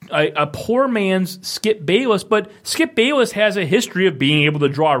poor man's Skip Bayless, but Skip Bayless has a history of being able to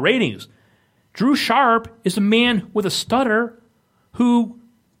draw ratings. Drew Sharp is a man with a stutter who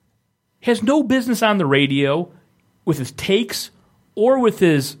has no business on the radio with his takes or with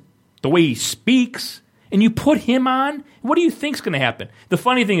the way he speaks, and you put him on, what do you think's going to happen? The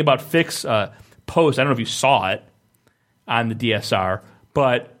funny thing about Fick's post, I don't know if you saw it on the DSR,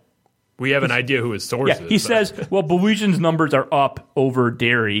 but we have an idea who his source is. He says, Bluesian's numbers are up over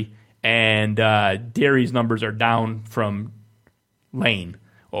Derry, and Derry's numbers are down from Lane.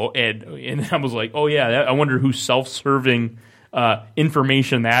 Oh, and I was like, I wonder whose self-serving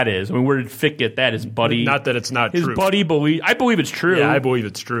information that is. I mean, where did Fick get that? His buddy. Not that it's not his true. His buddy Belize. I believe it's true. Yeah, I believe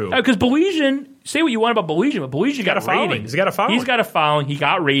it's true. Because Belizean, say what you want about Belizean, but Belizean got ratings. He's got a following. He's got a following. He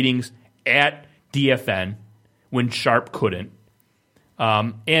got ratings at DFN when Sharp couldn't.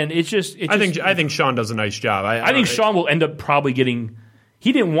 And it's just. I think Sean does a nice job. I think Sean will end up probably getting.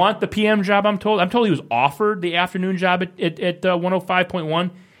 He didn't want the PM job. I'm told he was offered the afternoon job at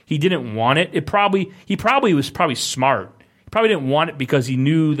 105.1. He didn't want it. He probably was smart. He probably didn't want it because he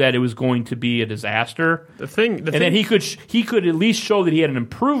knew that it was going to be a disaster. Then he could at least show that he had an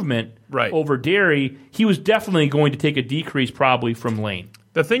improvement over Derry. He was definitely going to take a decrease probably from Lane.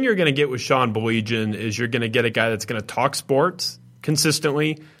 The thing you're going to get with Sean Belizean is you're going to get a guy that's going to talk sports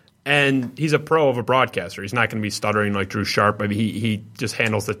consistently, and he's a pro of a broadcaster. He's not going to be stuttering like Drew Sharp. I mean, he just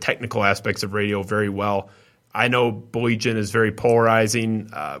handles the technical aspects of radio very well. I know Belizean is very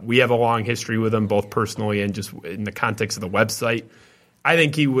polarizing. We have a long history with him, both personally and just in the context of the website. I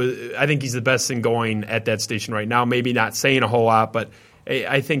think he's the best thing going at that station right now. Maybe not saying a whole lot, but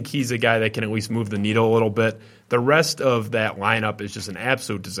I think he's a guy that can at least move the needle a little bit. The rest of that lineup is just an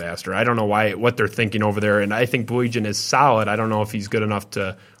absolute disaster. I don't know what they're thinking over there, and I think Belizean is solid. I don't know if he's good enough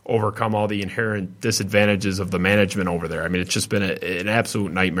to overcome all the inherent disadvantages of the management over there. I mean, it's just been an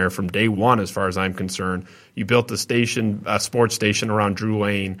absolute nightmare from day one as far as I'm concerned. You built a sports station around Drew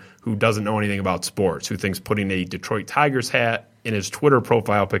Lane, who doesn't know anything about sports, who thinks putting a Detroit Tigers hat in his Twitter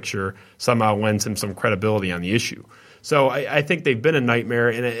profile picture somehow lends him some credibility on the issue. So I think they've been a nightmare,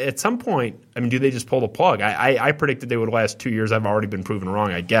 and at some point, I mean, do they just pull the plug? I predicted they would last 2 years. I've already been proven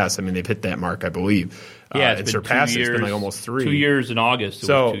wrong, I guess. I mean, they've hit that mark, I believe. Yeah, it's been 2 years. It's been like almost 3. 2 years in August.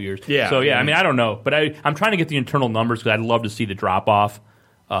 It was 2 years. Yeah. So, I mean, I don't know. But I'm trying to get the internal numbers because I'd love to see the drop-off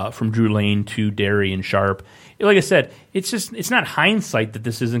from Drew Lane to Derry and Sharp. Like I said, it's not hindsight that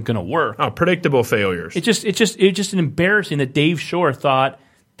this isn't going to work. Oh, predictable failures. It's just embarrassing that Dave Shore thought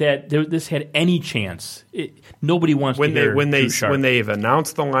that this had any chance. Nobody wants to hear Drew Sharp. When they've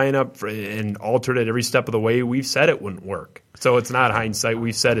announced the lineup and altered it every step of the way, we've said it wouldn't work. So it's not hindsight.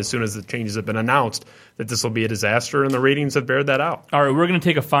 We've said as soon as the changes have been announced that this will be a disaster, and the ratings have bared that out. All right, we're going to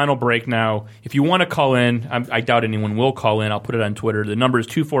take a final break now. If you want to call in, I doubt anyone will call in. I'll put it on Twitter. The number is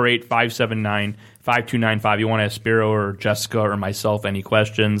 248-579-5295. You want to ask Spiro or Jessica or myself any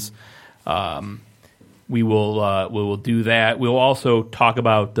questions, we will do that. We'll also talk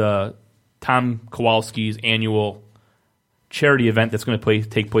about Tom Kowalski's annual charity event that's going to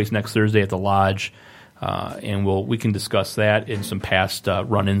take place next Thursday at the Lodge, and we can discuss that in some past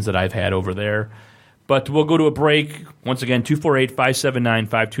run-ins that I've had over there. But we'll go to a break. Once again,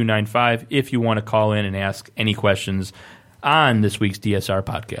 248-579-5295 if you want to call in and ask any questions on this week's DSR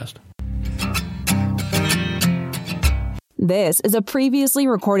podcast. This is a previously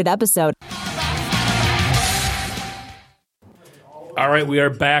recorded episode. All right, we are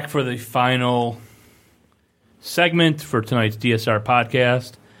back for the final segment for tonight's DSR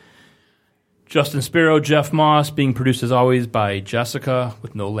podcast. Justin Spiro, Jeff Moss, being produced as always by Jessica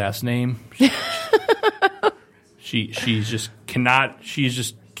with no last name. She's just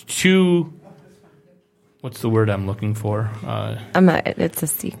too. What's the word I'm looking for? It's a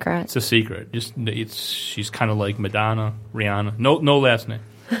secret. It's a secret. She's kind of like Madonna, Rihanna. No last name.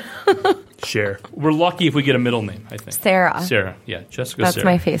 Share. We're lucky if we get a middle name, I think. Sarah, yeah. Jessica That's Sarah.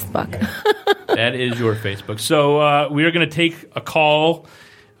 my Facebook. That is your Facebook. So we are going to take a call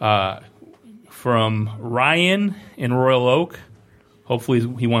from Ryan in Royal Oak. Hopefully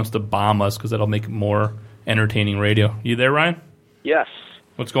he wants to bomb us because that'll make more entertaining radio. You there, Ryan? Yes.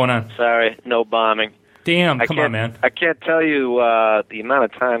 What's going on? Sorry, no bombing. Damn, come on, man. I can't tell you the amount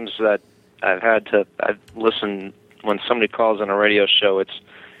of times that I've listened when somebody calls on a radio show. It's,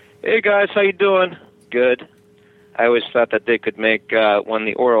 hey guys, how you doing? Good. I always thought that they could make when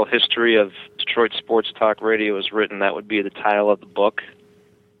the oral history of Detroit sports talk radio was written, that would be the title of the book.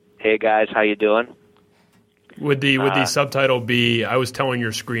 Hey guys, how you doing? Would the subtitle be "I was telling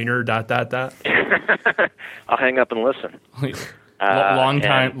your screener ... I'll hang up and listen.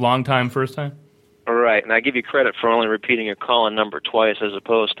 Long time, first time. All right, and I give you credit for only repeating your call-in number twice as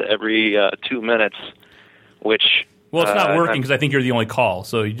opposed to every 2 minutes, which. Well, it's not working because I think you're the only call,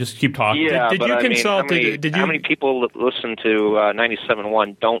 so you just keep talking. Yeah, did you consult? How many people that listen to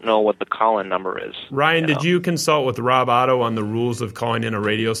 97.1 don't know what the call-in number is? Ryan, did you consult with Rob Otto on the rules of calling in a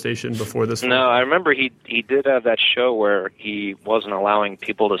radio station before this? No, I remember he did have that show where he wasn't allowing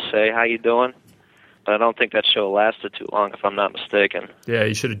people to say how you doing, but I don't think that show lasted too long, if I'm not mistaken. Yeah,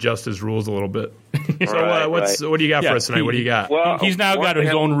 he should adjust his rules a little bit. So right. What do you got for us tonight? What do you got? Well, he's now got his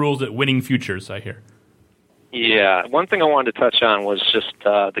own rules at Winning Futures, I hear. Yeah, one thing I wanted to touch on was just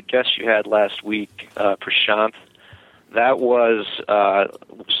the guest you had last week, Prashanth. That was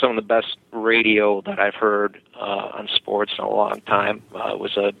some of the best radio that I've heard on sports in a long time. It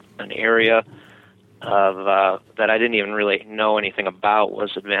was an area of that I didn't even really know anything about,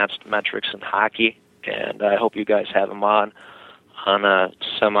 was advanced metrics in hockey, and I hope you guys have him on a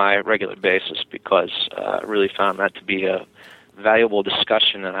semi-regular basis because I really found that to be a valuable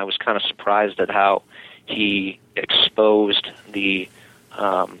discussion, and I was kind of surprised at how he exposed the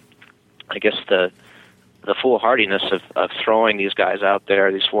foolhardiness of throwing these guys out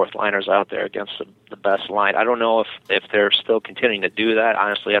there, these fourth liners out there against the best line. I don't know if they're still continuing to do that.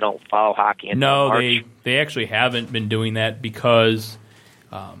 Honestly, I don't follow hockey until March. They actually haven't been doing that because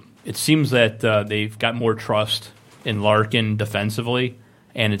it seems that they've got more trust in Larkin defensively,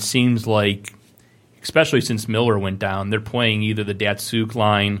 and it seems like, especially since Miller went down, they're playing either the Datsuk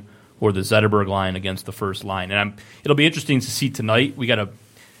line or the Zetterberg line against the first line. And it'll be interesting to see tonight. We got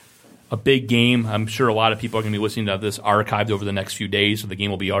a big game. I'm sure a lot of people are going to be listening to this archived over the next few days, so the game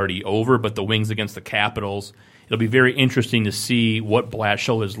will be already over. But the Wings against the Capitals, it'll be very interesting to see what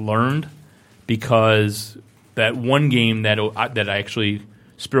Blashill has learned, because that one game that I actually,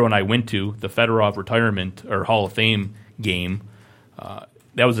 Spiro and I went to, the Fedorov retirement or Hall of Fame game,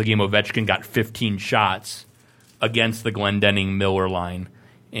 that was the game Ovechkin got 15 shots against the Glendening Miller line.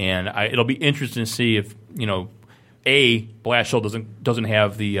 And it'll be interesting to see if, Blashill doesn't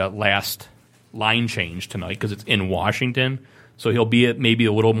have the last line change tonight because it's in Washington. So he'll be at maybe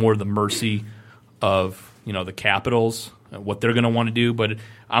a little more the mercy of, the Capitals, what they're going to want to do. But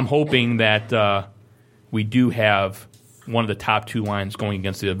I'm hoping that we do have one of the top two lines going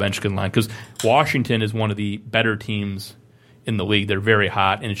against the Ovechkin line, because Washington is one of the better teams in the league. They're very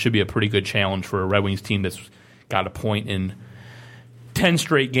hot, and it should be a pretty good challenge for a Red Wings team that's got a point in 10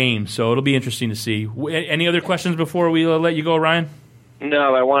 straight games, so it'll be interesting to see. Any other questions before we let you go, Ryan?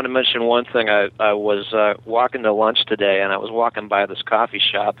 No, I wanted to mention one thing. I was walking to lunch today, and I was walking by this coffee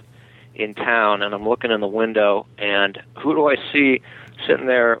shop in town, and I'm looking in the window, and who do I see sitting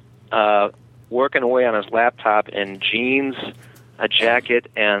there working away on his laptop in jeans, a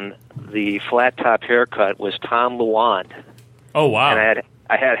jacket, and the flat-top haircut was Tom Luan. Oh, wow. And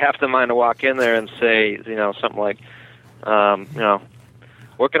I had half the mind to walk in there and say, something like,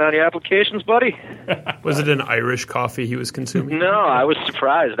 working on your applications, buddy? Was it an Irish coffee he was consuming? No, I was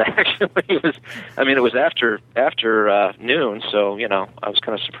surprised, actually. It was after noon, so, I was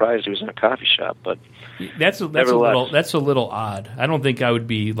kind of surprised he was in a coffee shop, but that's a little odd. I don't think I would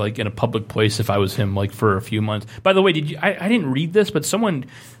be, in a public place if I was him, for a few months. By the way, I didn't read this, but someone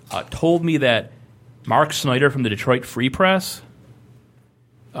told me that Mark Snyder from the Detroit Free Press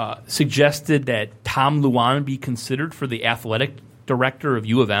suggested that Tom Luan be considered for the athletic director of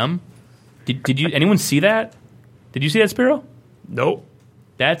U of M. Did you? Anyone see that? Did you see that, Spiro? Nope.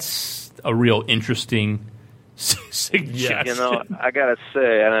 That's a real interesting suggestion. I gotta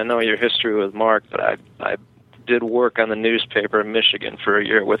say, and I know your history with Mark, but I did work on the newspaper in Michigan for a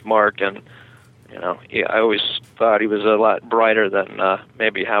year with Mark, and I always thought he was a lot brighter than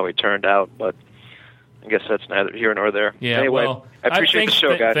maybe how he turned out, but I guess that's neither here nor there. Yeah, anyway, well, I appreciate the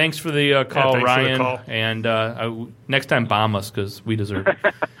show, guys. Thanks for the call, Ryan. For the call. And next time, bomb us because we deserve it.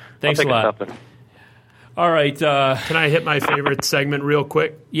 Thanks a lot. Something. All right. Can I hit my favorite segment real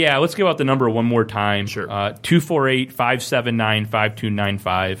quick? Yeah, let's give out the number one more time. Sure.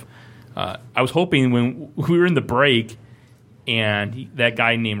 248-579-5295. I was hoping when we were in the break and that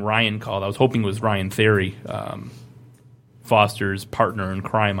guy named Ryan called, I was hoping it was Ryan Theory, Foster's partner in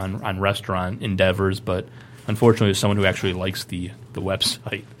crime on restaurant endeavors, but unfortunately there's someone who actually likes the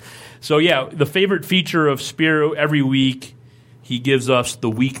website. So yeah, the favorite feature of Spiro every week He gives us the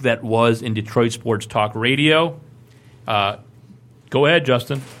week that was in Detroit Sports Talk Radio. Go ahead,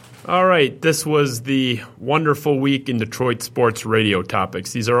 Justin. All right, this was the wonderful week in Detroit Sports Radio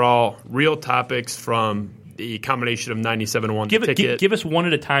topics. These are all real topics from the combination of 97.1 Ticket. Give us one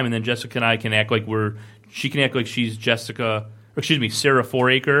at a time, and then Jessica and I can act like she can act like she's Sarah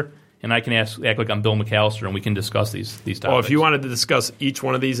Foraker, and I can act like I'm Bill McAllister, and we can discuss these topics. Well, if you wanted to discuss each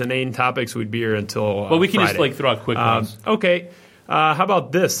one of these inane topics, we'd be here until Well, we can Friday. just throw out quick ones. Okay. How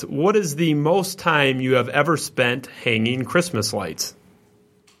about this? What is the most time you have ever spent hanging Christmas lights?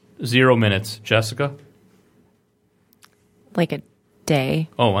 0 minutes. Jessica? Like a day.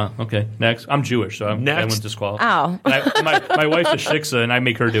 Oh, wow. Okay. Next. I'm Jewish, so I wouldn't disqualify. Oh. My wife's a shiksa, and I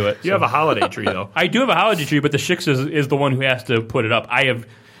make her do it. You have a holiday tree, though. I do have a holiday tree, but the shiksa is the one who has to put it up. I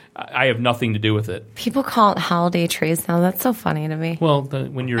have nothing to do with it. People call it holiday trees now. That's so funny to me. Well,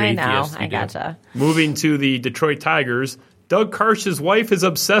 when you're I know. atheist, I gotcha. Moving to the Detroit Tigers, Doug Karsh's wife is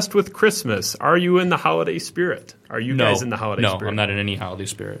obsessed with Christmas. Are you in the holiday spirit? Are you guys in the holiday spirit? No, I'm not in any holiday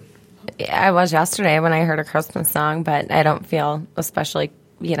spirit. I was yesterday when I heard a Christmas song, but I don't feel especially,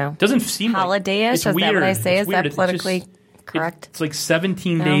 Doesn't seem holiday-ish. It's Is weird. that what I say? It's Is that weird. politically correct? It's like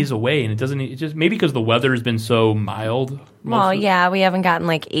 17 days away, and it just maybe because the weather has been so mild. Well, yeah, we haven't gotten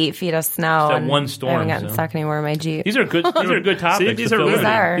like 8 feet of snow. That and one storm, I haven't gotten so. stuck anywhere in my Jeep. These are good. These are good topics. See, these to are fill really in.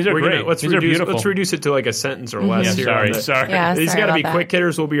 are. These are great. Let's These are beautiful. Let's reduce it to like a sentence or less. Yeah, here sorry. Yeah, These sorry got to be about quick that.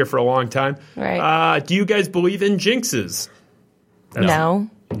 hitters. We'll be here for a long time. Right. Do you guys believe in jinxes? No.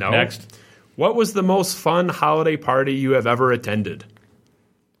 No. Next. What was the most fun holiday party you have ever attended?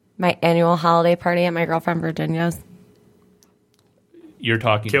 My annual holiday party at my girlfriend Virginia's. You're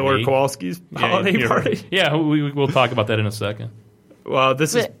talking Killer to me. Kowalski's holiday you're party? right. Yeah, we'll talk about that in a second. Well,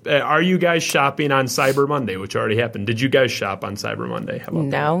 this is. Are you guys shopping on Cyber Monday, which already happened? Did you guys shop on Cyber Monday? How about that?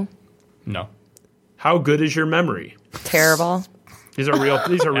 No. No. How good is your memory? Terrible. These are real.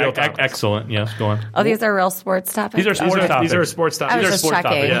 These are real topics. Excellent. Yes, go on. Oh, these are real sports topics? These are sports topics. These are sports topics. I was These are just sports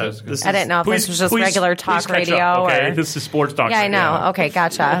checking. topics. Yeah, this I didn't know if this was just regular talk catch radio. up, okay? Or... This is sports talk. Yeah, I radio. know. Okay,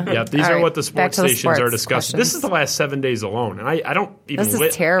 gotcha. Yeah, these All are right, what the back sports to the stations are sports discussing. questions. This is the last 7 days alone, and I don't even. This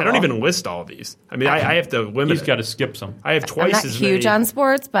is terrible. I don't even list all these. I mean, I have to limit. He's got to skip some. I have I'm twice not as huge many. on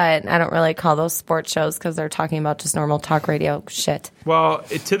sports, but I don't really call those sports shows because they're talking about just normal talk radio shit. Well,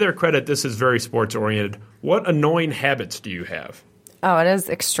 to their credit, this is very sports oriented. What annoying habits do you have? Oh, it is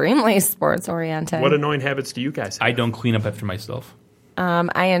extremely sports oriented. What annoying habits do you guys have? I don't clean up after myself.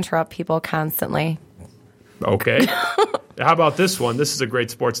 I interrupt people constantly. Okay. How about this one? This is a great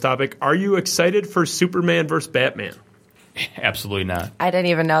sports topic. Are you excited for Superman versus Batman? Absolutely not. I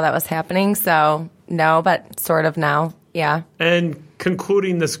didn't even know that was happening, so no, but sort of now. Yeah. And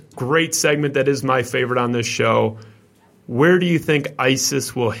concluding this great segment that is my favorite on this show, where do you think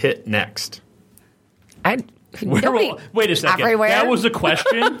ISIS will hit next? Wait a second. Everywhere? That was a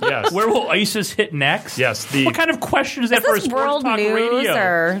question? Yes. Where will ISIS hit next? Yes. What kind of question is that Is for a this sports world talk news radio?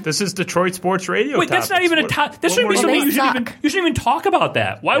 or? This is Detroit Sports Radio. Wait, that's not topics. even a What- top. That what shouldn't be more something do you you shouldn't suck. you shouldn't even talk about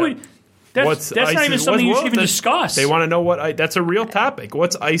that. Why would? That's not even something you should even discuss. They want to know that's a real topic.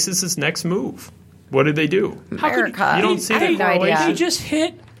 What's ISIS's next move? What did they do? How could America. You don't see I the have no idea. correlation? They just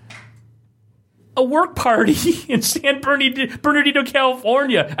hit a work party in San Bernardino,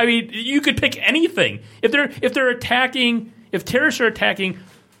 California. I mean, you could pick anything. If terrorists are attacking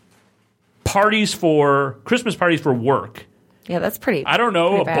Christmas parties for work. Yeah, that's pretty. I don't know,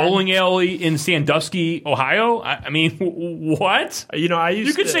 pretty a bad. bowling alley in Sandusky, Ohio. I mean, what?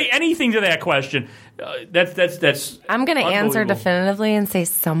 You could say anything to that question. That's. I'm going to answer unbelievable. definitively and say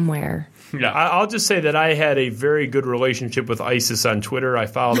somewhere. Yeah. I'll just say that I had a very good relationship with ISIS on Twitter. I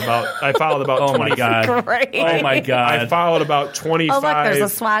followed about Oh my 20 god! Great. Oh my I god! followed about 25. Oh, look, there's a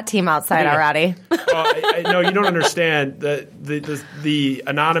SWAT team outside already. No, you don't understand. The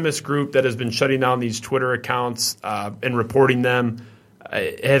anonymous group that has been shutting down these Twitter accounts and reporting them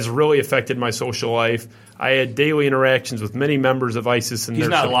has really affected my social life. I had daily interactions with many members of ISIS and He's their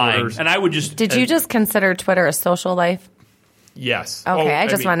not lying, supporters. and I would just. Did you just consider Twitter a social life? Yes. Okay, Oh, I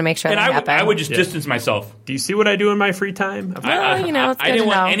just mean, want to make sure And that happened. I would just distance myself. Do you see what I do in my free time? Well, you know, it's I good didn't to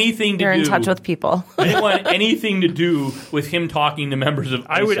want know anything to you're in do- touch with people. I didn't want anything to do with him talking to members of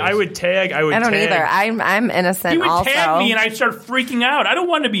ISIS. I would tag. I I don't tag. either. I'm innocent He would also. tag me, and I'd start freaking out. I don't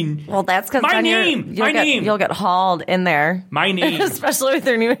want to be. Well, that's because My name! you'll get hauled in there. My name. Especially with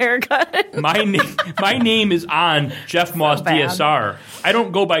your new haircut. My name is on Jeff Moss bad. DSR. I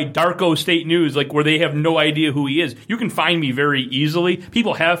don't go by Darko State News, like where they have no idea who he is. You can find me very easily.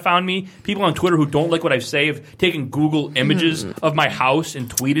 People have found me. People on Twitter who don't like what I say have taken Google images of my house and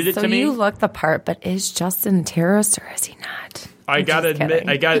tweeted it So to me. you look the part, but is Justin a terrorist or is he not? I got to admit,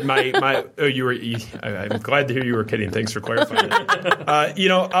 I got my. Oh, you were. I'm glad to hear you were kidding. Thanks for clarifying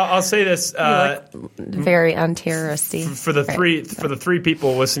that. I'll say this. Very unterroristy. For the three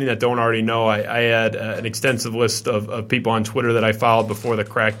people listening that don't already know, I had an extensive list of people on Twitter that I followed before the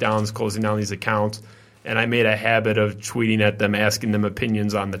crackdowns, closing down these accounts. And I made a habit of tweeting at them, asking them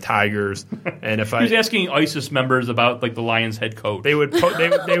opinions on the Tigers. And if he was asking ISIS members about like the Lions head coach, they would tweet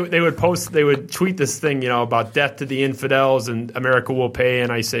this thing, about death to the infidels and America will pay.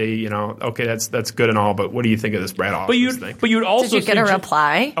 And I say, okay, that's good and all, but what do you think of this Brad Ausmus thing? But you'd also did you get a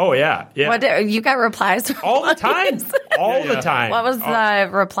reply? Oh yeah. You got replies from all the time, the time. What was the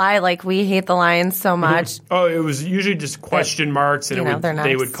reply like? We hate the Lions so much. Oh, it was usually just question marks, and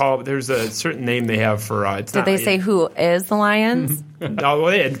they would call. There's a certain name they have for. Did they say who is the Lions? No,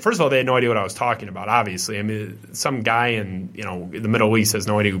 first of all, they had no idea what I was talking about. Obviously, I mean, some guy in the Middle East has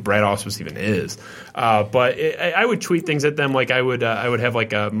no idea who Brad Ausmus even is. But I would tweet things at them like I would have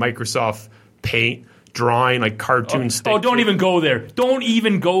like a Microsoft Paint drawing like cartoon stick. Oh, don't even go there. Don't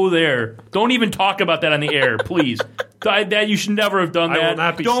even go there. Don't even talk about that on the air, please. That you should never have done that.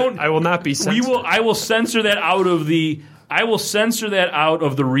 I will not be censored. I will censor that out of the. I will censor that out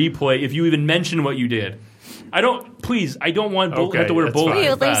of the replay if you even mention what you did. I don't want have to wear bullets. Will you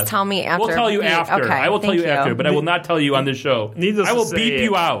at least tell me after? We'll tell you after. Okay, I will tell you after, but I will not tell you on this show. I will beep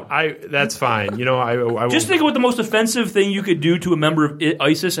you out. That's fine. I just think of what the most offensive thing you could do to a member of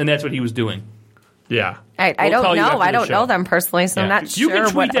ISIS, and that's what he was doing. Yeah. I don't know. I don't know them personally, so I'm not sure. You can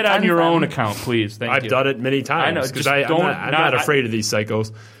tweet that on your own them. account, please. I've done it many times. I know. Because I'm not afraid of these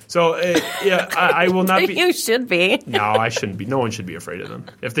psychos. So, I will not be. You should be. No, I shouldn't be. No one should be afraid of them.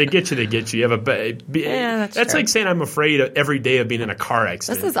 If they get you, they get you. You have that's like saying I'm afraid every day of being in a car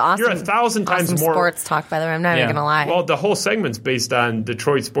accident. This is awesome. You're 1,000 times more. Sports talk, by the way. I'm not even going to lie. Well, the whole segment's based on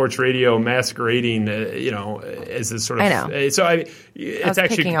Detroit sports radio masquerading, as this sort of. I know. So it's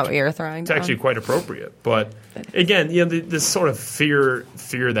actually picking out what you're throwing. It's actually quite appropriate, but again, this sort of fear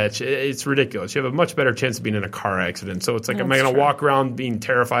that it's ridiculous. You have a much better chance of being in a car accident. So it's like, am I going to walk around being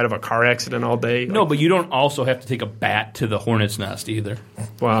terrified of a car accident all day? No, but you don't also have to take a bat to the hornet's nest either.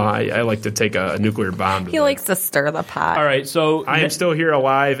 Well, I like to take a nuclear bomb. He likes to stir the pot. All right, so I am still here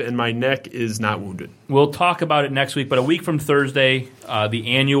alive, and my neck is not wounded. We'll talk about it next week, but a week from Thursday,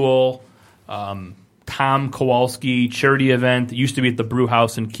 the annual Tom Kowalski charity event. It used to be at the Brew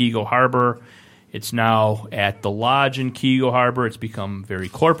House in Keego Harbor. It's now at the Lodge in Keego Harbor. It's become very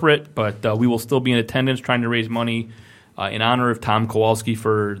corporate, but we will still be in attendance trying to raise money in honor of Tom Kowalski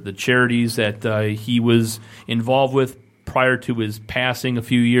for the charities that he was involved with prior to his passing a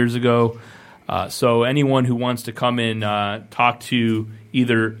few years ago. So anyone who wants to come in, talk to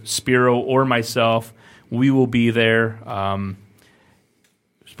either Spiro or myself, we will be there.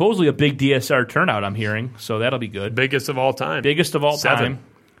 Supposedly a big DSR turnout, I'm hearing, so that'll be good. Biggest of all time. Biggest of all time.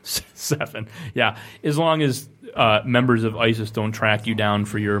 7. Yeah. As long as members of ISIS don't track you down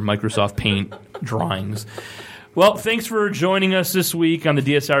for your Microsoft Paint drawings. Well, thanks for joining us this week on the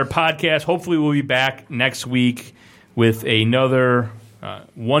DSR podcast. Hopefully we'll be back next week with another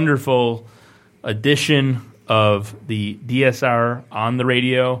wonderful edition of the DSR on the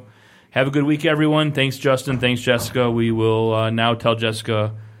radio. Have a good week, everyone. Thanks, Justin. Thanks, Jessica. We will now tell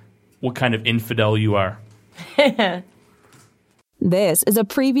Jessica what kind of infidel you are. This is a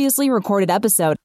previously recorded episode